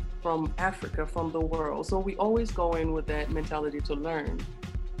from Africa, from the world. So we always go in with that mentality to learn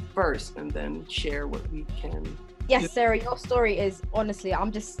first and then share what we can. Yes, Sarah, your story is honestly, I'm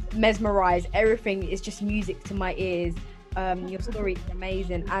just mesmerized. Everything is just music to my ears. Your story is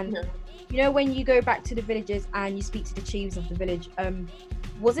amazing. And when you go back to the villages and you speak to the chiefs of the village,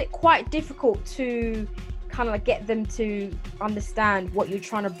 was it quite difficult to kind of like get them to understand what you're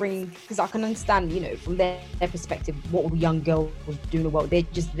trying to bring? Because I can understand, from their perspective, what a young girl was doing in the world. They're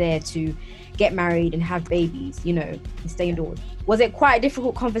just there to get married and have babies, and stay indoors. Was it quite a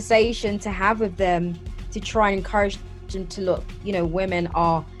difficult conversation to have with them to try and encourage them to look,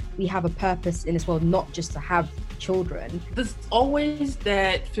 we have a purpose in this world, not just to have children? There's always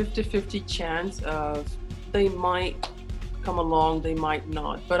that 50-50 chance of they might come along, they might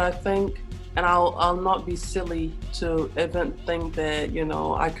not. But I think, and I'll not be silly to even think that,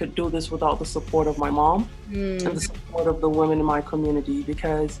 I could do this without the support of my mom and the support of the women in my community,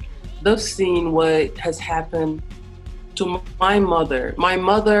 because they've seen what has happened to my mother. My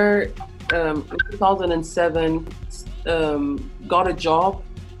mother, in 2007, got a job.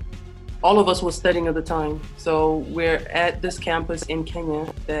 All of us were studying at the time. So we're at this campus in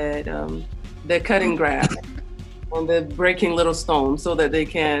Kenya that they're cutting grass and they're breaking little stones so that they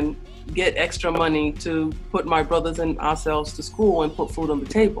can get extra money to put my brothers and ourselves to school and put food on the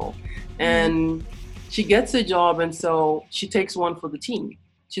table. And she gets a job, and so she takes one for the team.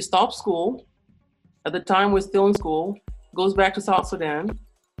 She stops school. At the time, we're still in school, goes back to South Sudan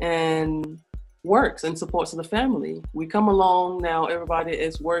and works and supports the family. We come along now, everybody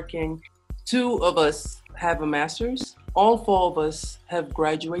is working. 2 of us have a master's. All 4 of us have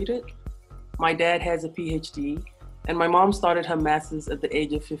graduated. My dad has a PhD. And my mom started her master's at the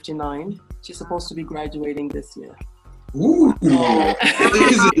age of 59. She's supposed to be graduating this year. Ooh,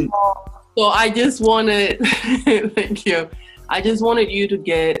 amazing. So I just wanted, thank you. I just wanted you to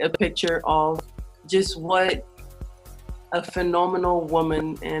get a picture of just what a phenomenal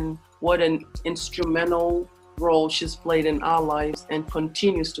woman and what an instrumental role she's played in our lives and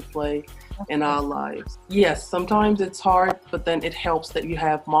continues to play in our lives. Yes, sometimes it's hard, but then it helps that you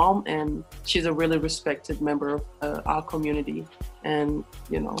have mom, and she's a really respected member of our community, and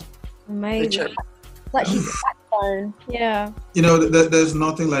amazing. Like she's a backbone. Yeah. There's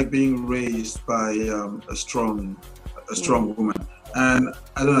nothing like being raised by a strong woman, and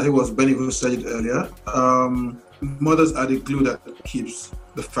I don't know, I think it was Benny who said it earlier. Mothers are the glue that keeps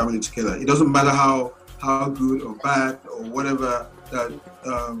the family together. It doesn't matter how good or bad or whatever that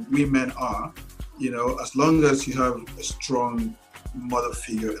women are, as long as you have a strong mother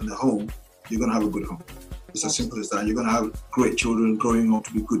figure in the home, you're going to have a good home. It's as simple as that. You're going to have great children growing up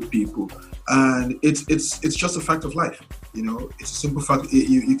to be good people. And it's just a fact of life. It's a simple fact.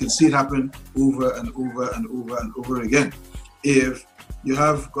 You can see it happen over and over and over and over again. If you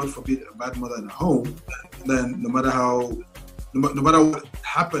have, God forbid, a bad mother in the home, then no matter what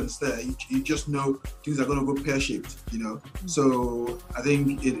happens there, you just know things are going to go pear-shaped, So I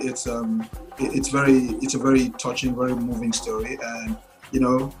think it's a very touching, very moving story, and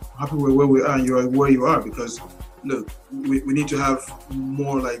happy with where we are and you're where you are, because look, we need to have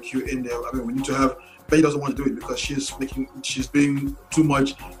more like you in there. I mean, we need to have. Betty doesn't want to do it because she's being too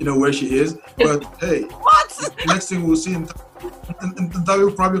much, where she is. But hey, what? Next thing we'll see, and that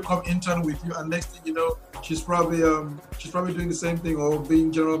will probably come intern with you, and next thing you know, she's probably doing the same thing, or being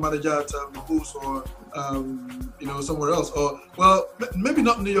general manager at Bulls, or somewhere else, or well, maybe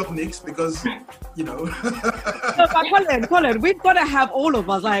not New York Knicks, because No, but Colin, we've got to have all of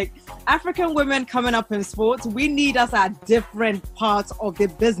us, like African women coming up in sports. We need us at different parts of the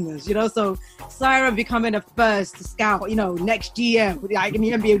business, you know. So Sarah becoming the first scout, you know, next year, like in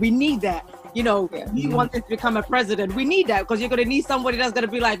the NBA, we need that. You know, you want to become a president. We need that because you're going to need somebody that's going to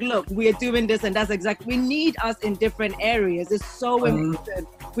be like, look, we're doing this, and that's exactly. We need us in different areas. It's so important.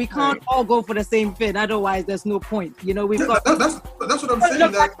 We can't all go for the same thing. Otherwise, there's no point. You know, we've got. That's what I'm saying.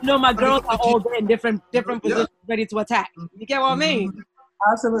 Look, my girls are all there in different positions, ready to attack. You get what I mean?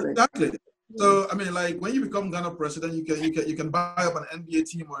 Absolutely. Exactly. So I mean, like when you become Ghana president, you can buy up an NBA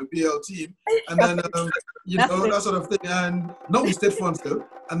team or a BAL team, and then you know that sort of thing, and not with state funds though.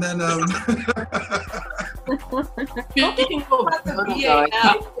 And then it'll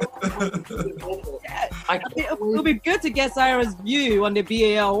be good to get Sarah's view on the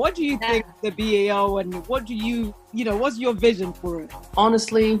BAL. What do you think of the BAL, and what do you know? What's your vision for it?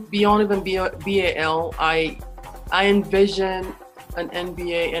 Honestly, beyond even BAL, I envision an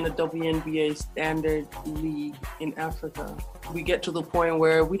NBA and a WNBA standard league in Africa. We get to the point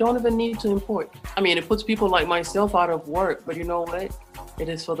where we don't even need to import. I mean, it puts people like myself out of work, but you know what? It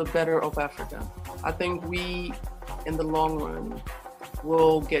is for the better of Africa. I think we, in the long run,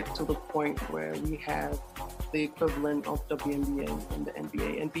 will get to the point where we have the equivalent of WNBA and the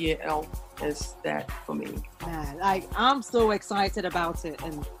NBA, and BAL is that for me. Man, like I'm so excited about it,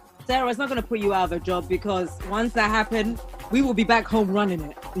 and Sarah, it's not going to put you out of a job because once that happens, we will be back home running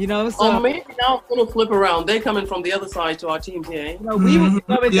it, you know? So maybe now it's going to flip around. They're coming from the other side to our teams here. You know, we will be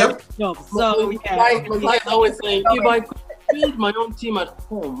going to jobs. So, yeah. Like always saying, if I could build my own team at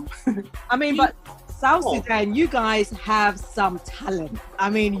home. I mean, but South Sudan, you guys have some talent.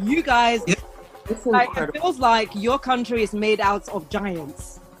 I mean, you guys, like, it feels like your country is made out of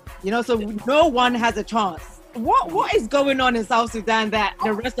giants, you know? So no one has a chance. What is going on in South Sudan that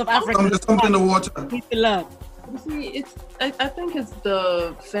the rest of Africa there's something in the water. needs to learn? You see, I think it's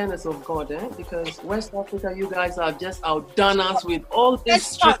the fairness of God, because West Africa, you guys have just outdone us with all this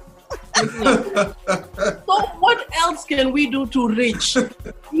stress. So what else can we do to reach?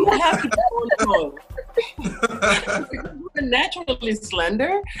 You have to control. We're naturally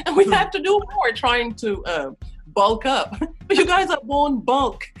slender, and we have to do more trying to bulk up. But you guys are born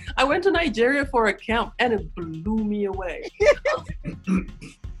bulk. I went to Nigeria for a camp and it blew me away.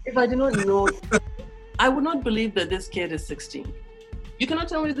 If I did not know, I would not believe that this kid is 16. You cannot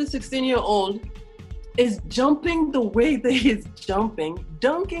tell me this 16-year-old is jumping the way that he's jumping,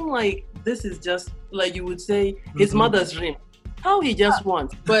 dunking like this is just like you would say his mother's dream. How he just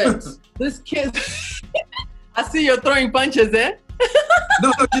wants. But this kid, I see you're throwing punches, eh?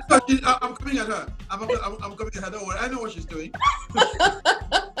 No, I'm coming at her. I'm coming at her. Don't worry. I know what she's doing.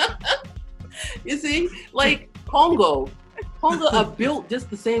 You see, like Congo are built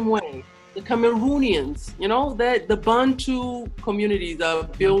just the same way. The Cameroonians, you know, that the Bantu communities are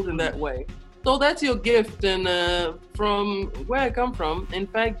built in that way. So that's your gift. And from where I come from, in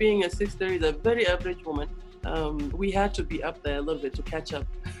fact, being a 6'3" is a very average woman. We had to be up there a little bit to catch up.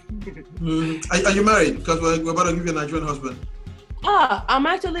 Are you married? Because we're about to give you a Nigerian husband. I'm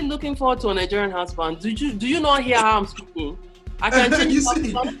actually looking forward to a Nigerian husband. Do you not hear how I'm speaking? I can change You some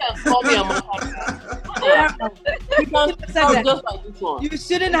see? can call me a podcast. You can just like this one. You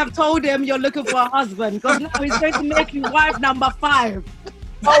shouldn't have told him you're looking for a husband because now he's going to make you wife number 5.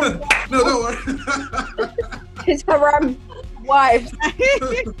 No, don't worry. His haram wives.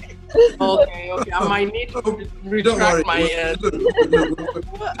 Okay. I might need to retract my.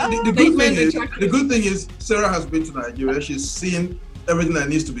 The good thing is Sarah has been to Nigeria. She's seen everything that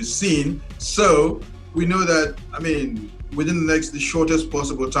needs to be seen. So we know that. I mean, within the shortest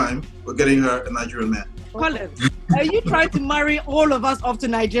possible time, we're getting her a Nigerian man. Colin, are you trying to marry all of us off to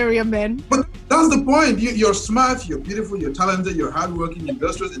Nigerian men? But that's the point. You're smart, you're beautiful, you're talented, you're hardworking,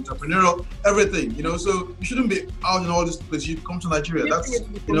 industrious, entrepreneurial, everything. You know, so you shouldn't be out in all this place. You come to Nigeria. That's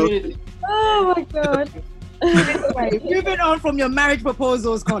Oh my God. Anyway, moving on from your marriage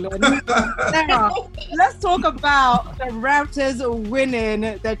proposals, Colin. Now, let's talk about the Raptors winning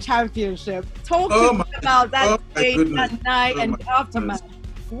the championship. Talk to me about that day, that night, and the aftermath.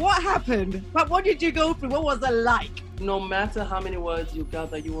 What happened? What did you go through? What was it like? No matter how many words you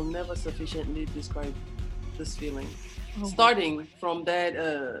gather, you will never sufficiently describe this feeling. Starting from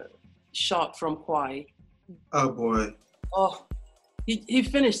that shot from Kwai. Oh boy. Oh, he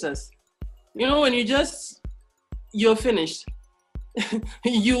finished us. You know, when you're finished.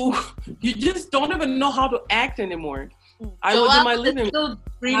 you just don't even know how to act anymore. I was in my living room.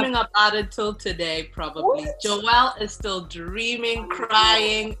 dreaming about it till today, probably. What? Joelle is still dreaming,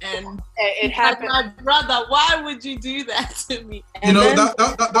 crying, and it happened. Like, my brother, why would you do that to me? And that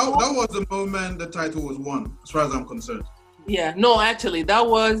was the moment the title was won, as far as I'm concerned. Yeah, no, actually, that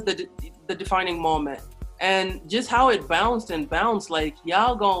was the defining moment. And just how it bounced and bounced, like,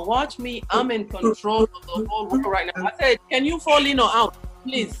 y'all gonna watch me? I'm in control of the whole world right now. I said, can you fall in or out,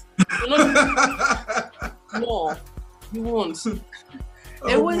 please? No, you won't.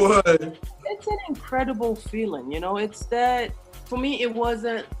 It's an incredible feeling, it's that, for me, it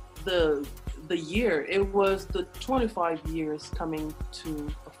wasn't the year, it was the 25 years coming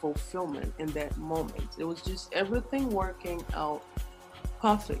to a fulfillment in that moment. It was just everything working out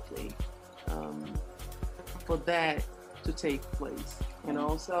perfectly for that to take place,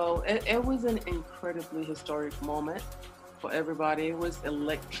 so it was an incredibly historic moment for everybody. It was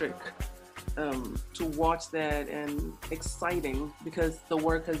electric to watch that, and exciting because the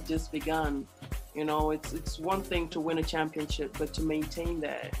work has just begun. It's one thing to win a championship, but to maintain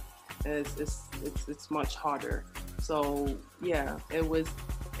that it's much harder. So yeah, it was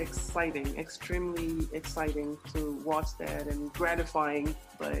exciting, extremely exciting to watch that, and gratifying,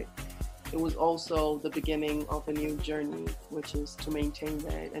 but it was also the beginning of a new journey, which is to maintain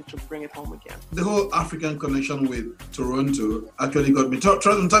that and to bring it home again. The whole African connection with Toronto actually got me.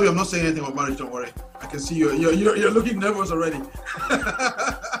 Tabi, I'm not saying anything about marriage, don't worry. I can see you're looking nervous already.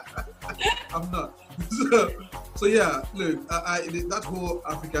 I'm not. So yeah, look, that whole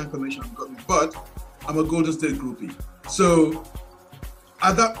African connection got me. But I'm a Golden State groupie. So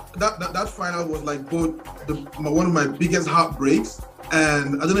that final was like both one of my biggest heartbreaks.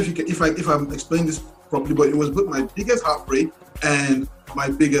 And I don't know if I'm explaining this properly, but it was both my biggest heartbreak and my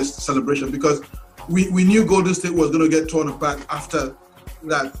biggest celebration, because we knew Golden State was going to get torn apart after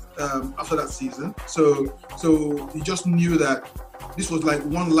that season. So you just knew that this was like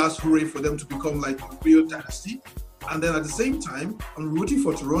one last hooray for them to become like a real dynasty. And then at the same time, I'm rooting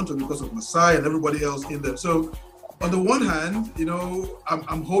for Toronto because of Masai and everybody else in there. So on the one hand,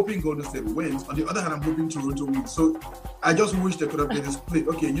 I'm hoping Golden State wins. On the other hand, I'm hoping Toronto wins. So I just wish there could have been a split.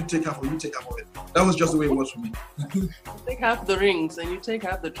 Okay, you take half or you take half of it. That was just the way it was for me. You take half the rings and you take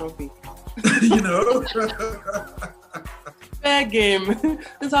half the trophy. Fair game.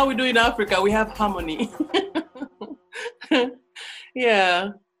 That's how we do in Africa. We have harmony.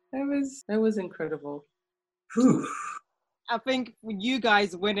 Yeah, it was incredible. I think you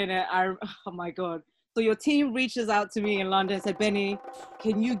guys winning it, oh my God. So your team reaches out to me in London and said, Benny,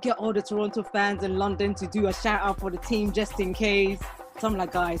 can you get all the Toronto fans in London to do a shout out for the team just in case? So I'm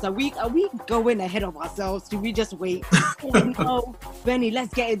like, guys, are we going ahead of ourselves? Do we just wait? No, Benny,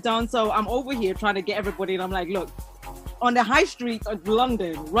 let's get it done. So I'm over here trying to get everybody, and I'm like, look, on the high streets of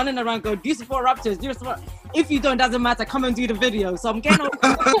London, running around, go, do you support Raptors? Do you support? If you don't, doesn't matter. Come and do the video. So I'm getting over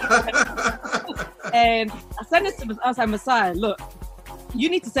and I sent it to outside Messiah. Look, you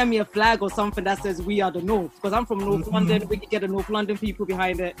need to send me a flag or something that says we are the North, because I'm from North London. We can get the North London people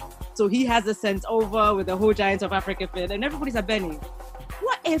behind it. So he has it sent over with the whole Giants of Africa fit, and everybody's like, Benny,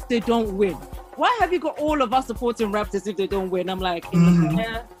 what if they don't win? Why have you got all of us supporting Raptors if they don't win? I'm like, in the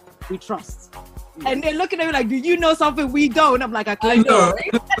air, we trust. And they're looking at me like, do you know something we don't? I'm like, I know.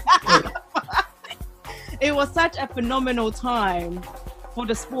 It was such a phenomenal time for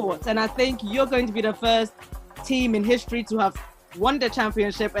the sports, and I think you're going to be the first team in history to have won the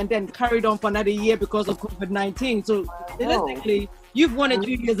championship and then carried on for another year because of COVID-19. So realistically, you've won it 2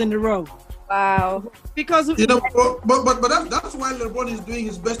 years in a row. Wow. Because but that's why LeBron is doing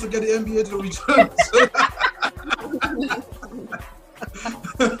his best to get the NBA to return.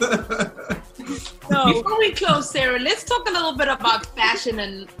 So, before we close, Sarah, let's talk a little bit about fashion.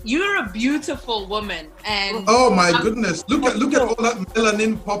 And you're a beautiful woman. And oh my goodness, look at all that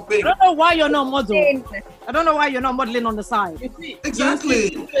melanin popping. I don't know why you're not modeling. I don't know why you're not modeling on the side.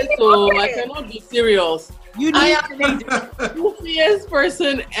 Exactly. So I cannot be serious. I am the goofiest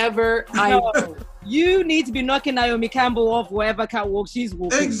person ever. No. You need to be knocking Naomi Campbell off wherever catwalk she's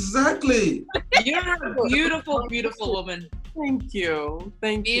walking. Exactly. You're a beautiful, beautiful woman. Thank you.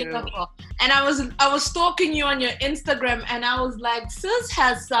 Thank beautiful. you. And I was stalking you on your Instagram, and I was like, sis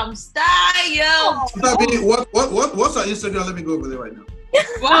has some style. What's our Instagram? Let me go over there right now.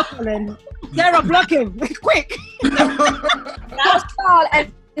 Wow. Sarah, block him quick. That's style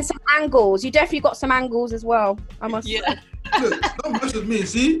and some angles. You definitely got some angles as well, I must say. Look, don't mess with me.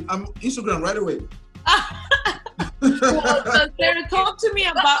 See, I'm Instagram right away. Well, so Sarah, talk to me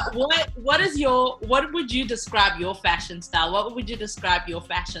about what would you describe your fashion style? What would you describe your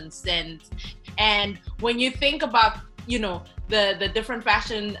fashion sense? And when you think about, the different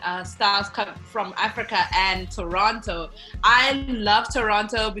fashion styles come from Africa and Toronto. I love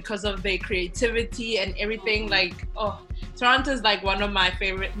Toronto because of their creativity and everything. Like, Toronto is like one of my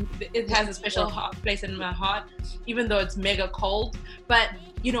favorite. It has a special place in my heart, even though it's mega cold. But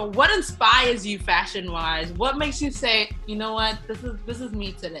you know, what inspires you fashion-wise? What makes you say, you know what, this is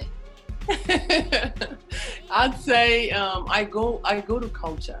me today? I'd say I go to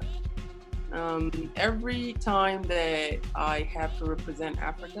culture. Every time that I have to represent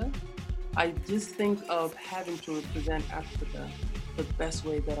Africa, I just think of having to represent Africa the best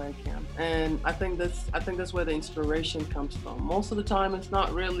way that I can, and I think that's where the inspiration comes from. Most of the time, it's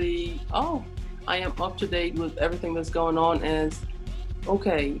not really, I am up to date with everything that's going on. As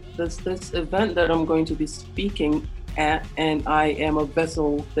okay, this event that I'm going to be speaking at, and I am a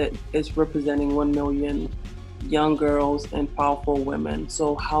vessel that is representing 1 million young girls and powerful women.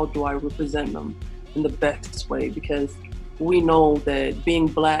 So how do I represent them in the best way? Because we know that being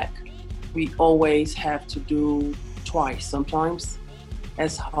Black, we always have to do twice, sometimes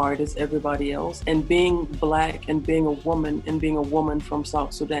as hard as everybody else. And being Black and being a woman from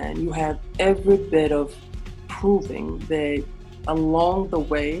South Sudan, you have every bit of proving that along the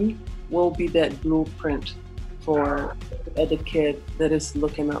way will be that blueprint for the other kid that is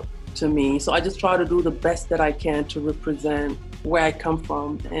looking up to me. So I just try to do the best that I can to represent where I come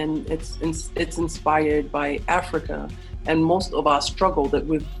from, and it's inspired by Africa and most of our struggle that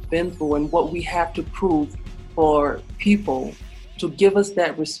we've been through and what we have to prove for people to give us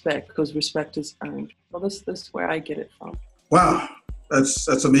that respect, because respect is earned. So this is where I get it from. Wow,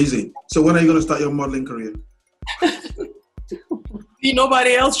 that's amazing. So when are you going to start your modeling career? See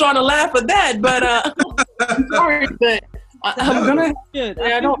nobody else trying to laugh at that, but I'm sorry, but I'm gonna.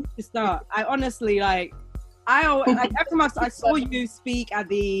 I don't start. I honestly like. Every time I saw you speak at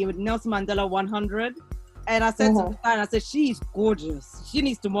the Nelson Mandela 100, and I said to the fan, I said, she's gorgeous. She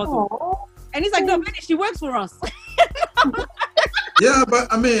needs to model. Aww. And he's like, no, really, she works for us. Yeah,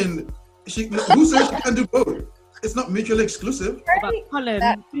 but I mean, who says she can do both? It's not mutually exclusive. But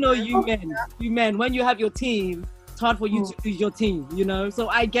Colin, you men, when you have your team, it's hard for you to lose your team, you know? So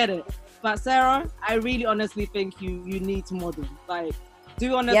I get it. But Sarah, I really honestly think you need to model. Like,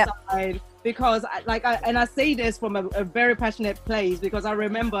 do on the side. Because I say this from a very passionate place, because I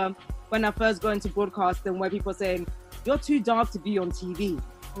remember when I first got into broadcasting where people saying, you're too dark to be on TV.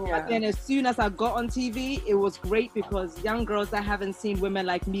 Yeah. But then as soon as I got on TV, it was great, because young girls that haven't seen women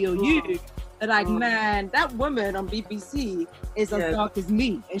like me or you, they're like, man, that woman on BBC is as dark as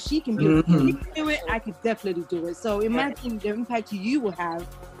me, and she can be she can do it, I could definitely do it. So imagine the impact you will have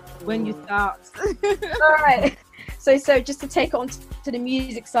when you start. All right. So just to take it on to the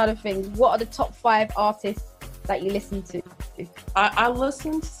music side of things, what are the top 5 artists that you listen to? I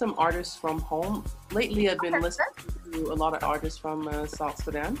listen to some artists from home. Lately, I've been listening to a lot of artists from South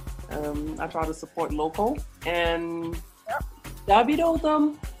Sudan. I try to support local. And Davido,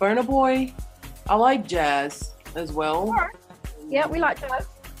 Burna Boy. I like jazz as well. Yeah, we like jazz.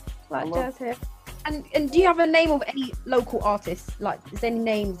 Jazz here. And do you have a name of any local artists? Like, is there any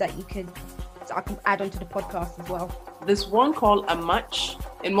names that I can add onto the podcast as well? This one called Amach,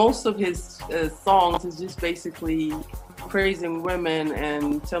 and most of his songs is just basically praising women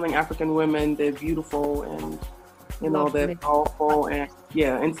and telling African women they're beautiful and they're powerful, and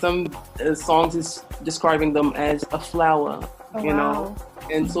some songs is describing them as a flower, know,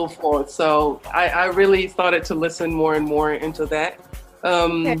 and so forth. So I really started to listen more and more into that.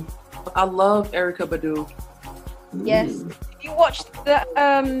 I love Erykah Badu. Yes. You watched the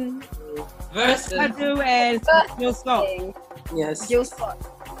Versus Badu and Jill Scott. Yes. Jill Scott.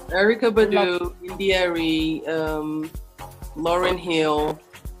 Erykah Badu, India.Arie, Lauryn Hill.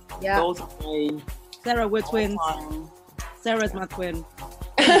 Yeah. Those are my Sarah, we're twins. Sarah's my twin.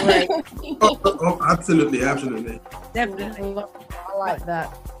 Absolutely. Definitely. I like that.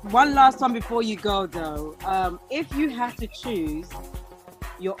 One last one before you go, though. If you had to choose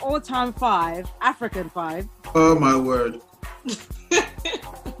your all-time 5, African 5. Oh my word.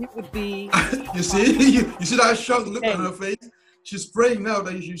 It would be. You see that shocked look on her face. She's praying now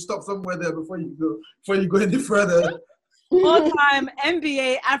that you should stop somewhere there before you go any further. All-time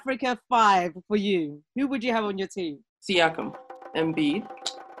NBA Africa 5 for you. Who would you have on your team? Siakam, Embiid,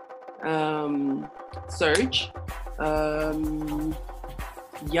 Serge,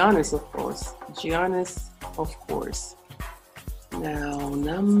 Giannis, of course. Now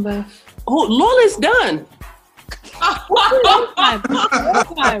number. Lola is done.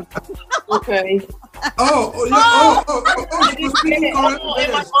 Okay.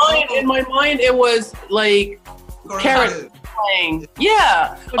 In my mind, it was like Karen playing.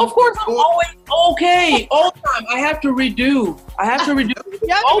 Yeah, of course I'm always okay. All the time. I have to redo.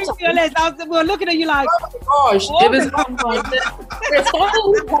 Yeah, we were looking at you like, oh my gosh, if it's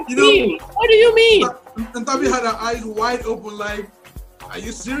what do you mean? And Tabby had her eyes wide open, like, are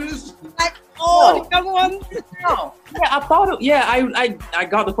you serious? like, oh, come on. No. Yeah, I thought it, yeah, I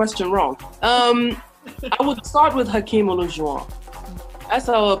got the question wrong. I would start with Hakeem Olajuwon. That's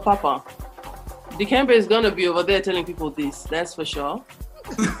our papa. Dikembe is gonna be over there telling people this, that's for sure.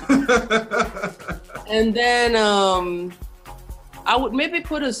 And then I would maybe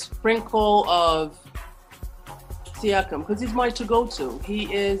put a sprinkle of Siakam because he's my to-go-to.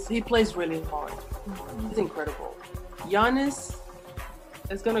 He plays really hard. He's incredible. Giannis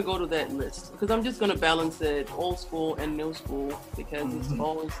is gonna go to that list because I'm just gonna balance it old school and new school because it's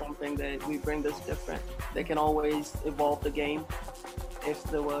always something that we bring that's different. They can always evolve the game if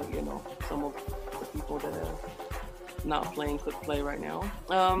there were, some of the people that are not playing could play right now.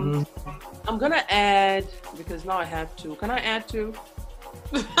 I'm gonna add because now I have to. Can I add two?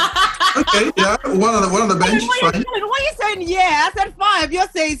 Okay, yeah, one on the bench. Why are you saying yeah? I said 5. You're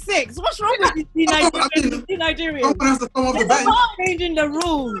saying 6. What's wrong with you, Nigerians? Someone has to come off the bench. Changing the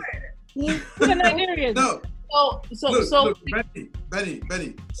rules. The Nigerians. No. So Benny,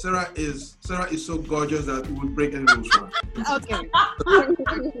 Sarah is so gorgeous that it would break any rules for her. Okay.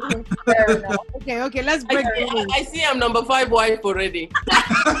 Fair enough. Okay, let's break the rules. I see I'm number 5 wife already. I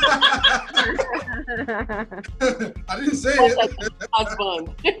didn't say it.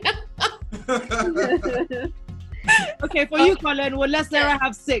 Husband. Okay, for you, Colin, well, let Sarah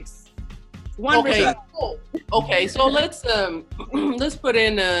have 6. Okay. Okay, so let's put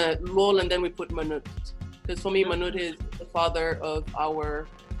in Lowell and then we put Manut. Because for me, Manut is the father of our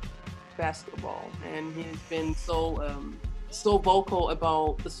basketball, and he's been so vocal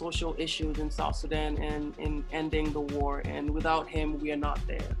about the social issues in South Sudan and in ending the war. And without him, we are not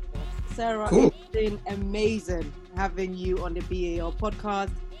there. Sarah, cool. It's been amazing having you on the BAL podcast,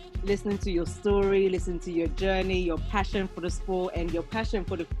 listening to your story, listening to your journey, your passion for the sport, and your passion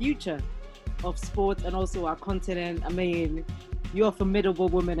for the future of sport and also our continent. I mean, you're a formidable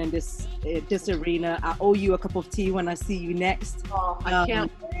woman in this arena. I owe you a cup of tea when I see you next. Oh, I can't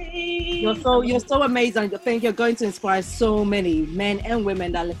wait. You're so amazing. I think you're going to inspire so many men and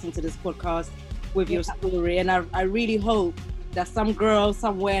women that listen to this podcast with your story. And I really hope that some girl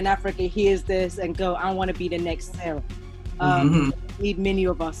somewhere in Africa hears this and go, I want to be the next Sarah. Need many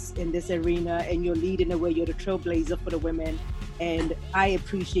of us in this arena, and you're leading the way. You're the trailblazer for the women, and I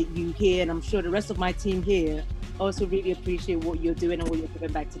appreciate you here, and I'm sure the rest of my team here also really appreciate what you're doing and what you're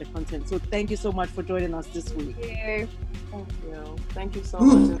giving back to the content. So thank you so much for joining us this week. Thank you so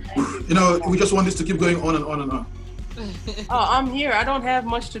much. We just want this to keep going on and on and on. Oh, I'm here. I don't have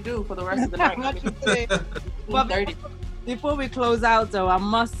much to do for the rest of the night. Well, before we close out, though, I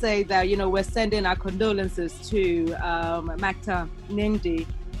must say that, we're sending our condolences to Makta Nindi,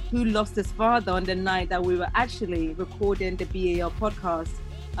 who lost his father on the night that we were actually recording the BAL podcast.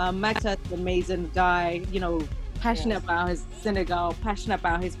 Makta is an amazing guy, passionate about his Senegal, passionate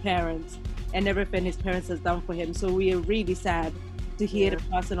about his parents and everything his parents has done for him. So we are really sad to hear the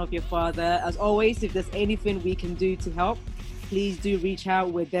passing of your father. As always, if there's anything we can do to help, please do reach out.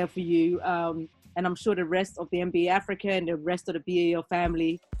 We're there for you. And I'm sure the rest of the NBA Africa and the rest of the BAL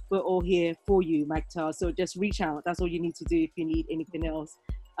family, we're all here for you, Makta. So just reach out. That's all you need to do if you need anything else.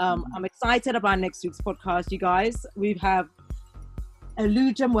 I'm excited about next week's podcast, you guys. We have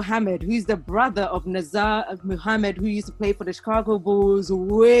Aluja Muhammad, who's the brother of Nazar Muhammad, who used to play for the Chicago Bulls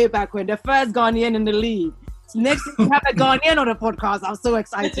way back when, the first Ghanaian in the league. So next week we have a Ghanaian on the podcast. I'm so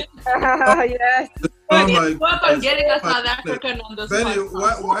excited. Yes. Work on getting a South African on the Benny,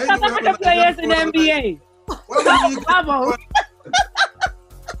 podcast. why South African players in the NBA. Bravo.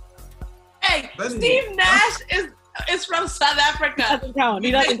 Hey, Benny. Steve Nash is from South Africa. Doesn't count.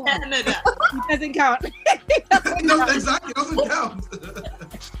 He doesn't count. Canada. He doesn't count. Exactly, doesn't count.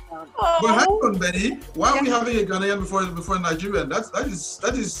 But hang on, Benny. Why are we having a Ghanaian before a Nigerian? That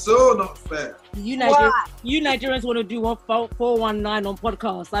is so not fair. You Nigerians want to do 419 on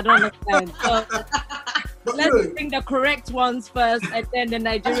podcasts. I don't understand. So, let's bring the correct ones first, and then the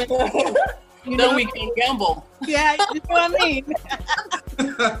Nigerians. Then we can gamble. Yeah, you know what I mean?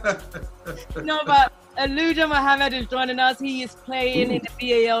 But Aluja Mohammed is joining us. He is playing in the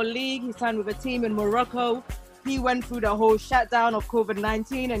BAL League. He signed with a team in Morocco. He went through the whole shutdown of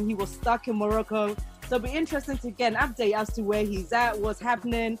COVID-19 and he was stuck in Morocco. So it'll be interesting to get an update as to where he's at, what's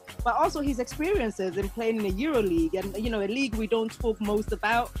happening, but also his experiences in playing in the EuroLeague. And, a league we don't talk most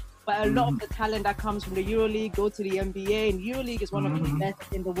about, but a lot of the talent that comes from the EuroLeague go to the NBA, and EuroLeague is one of the best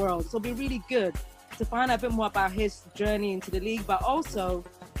in the world. So it'll be really good to find out a bit more about his journey into the league, but also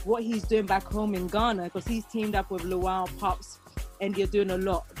what he's doing back home in Ghana, because he's teamed up with Luau Pops and they're doing a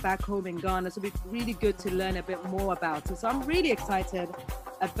lot back home in Ghana. So it'd be really good to learn a bit more about it. So I'm really excited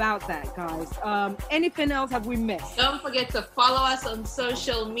about that, guys. Anything else have we missed? Don't forget to follow us on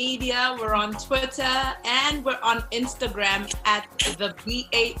social media. We're on Twitter and we're on Instagram at the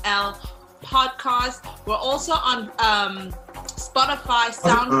BAL podcast. We're also on Spotify,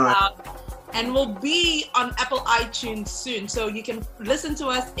 SoundCloud, and we'll be on Apple iTunes soon. So you can listen to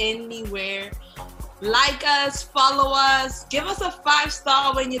us anywhere. Like us, follow us, give us a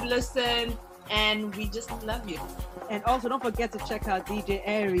 5-star when you listen, and we just love you. And also don't forget to check out DJ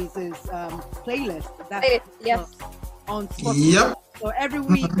Aries' playlist. That's Yes. on Spotify. Yep. So every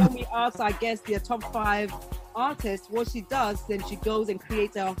week when we ask our guests their top 5 artists, what she does, then she goes and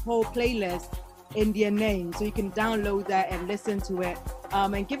creates a whole playlist in their name. So you can download that and listen to it.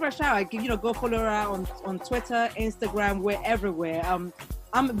 And give her a shout out. Go follow her out on Twitter, Instagram, we're everywhere.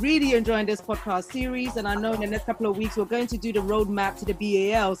 I'm really enjoying this podcast series, and I know in the next couple of weeks we're going to do the roadmap to the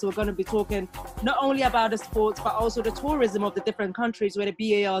BAL. So we're going to be talking not only about the sports, but also the tourism of the different countries where the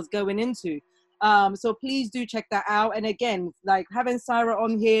BAL is going into. So please do check that out. And again, like having Sarah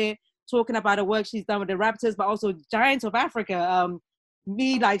on here talking about the work she's done with the Raptors, but also Giants of Africa.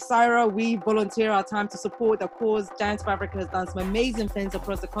 Me, like Sarah, we volunteer our time to support the cause. Giants of Africa has done some amazing things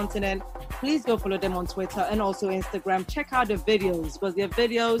across the continent. Please go follow them on Twitter and also Instagram. Check out the videos, because their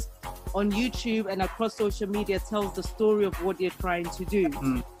videos on YouTube and across social media tells the story of what they're trying to do.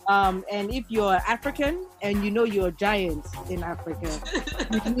 And if you're African and you know you're a giant in Africa,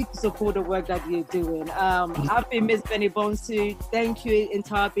 you need to support the work that you're doing. I've been Miss Benny Bonsu. Thank you,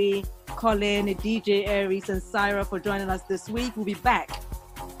 Intabi, Colin, DJ Aries, and Syra for joining us this week. We'll be back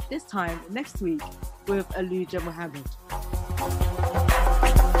this time next week with Aluja Mohammed.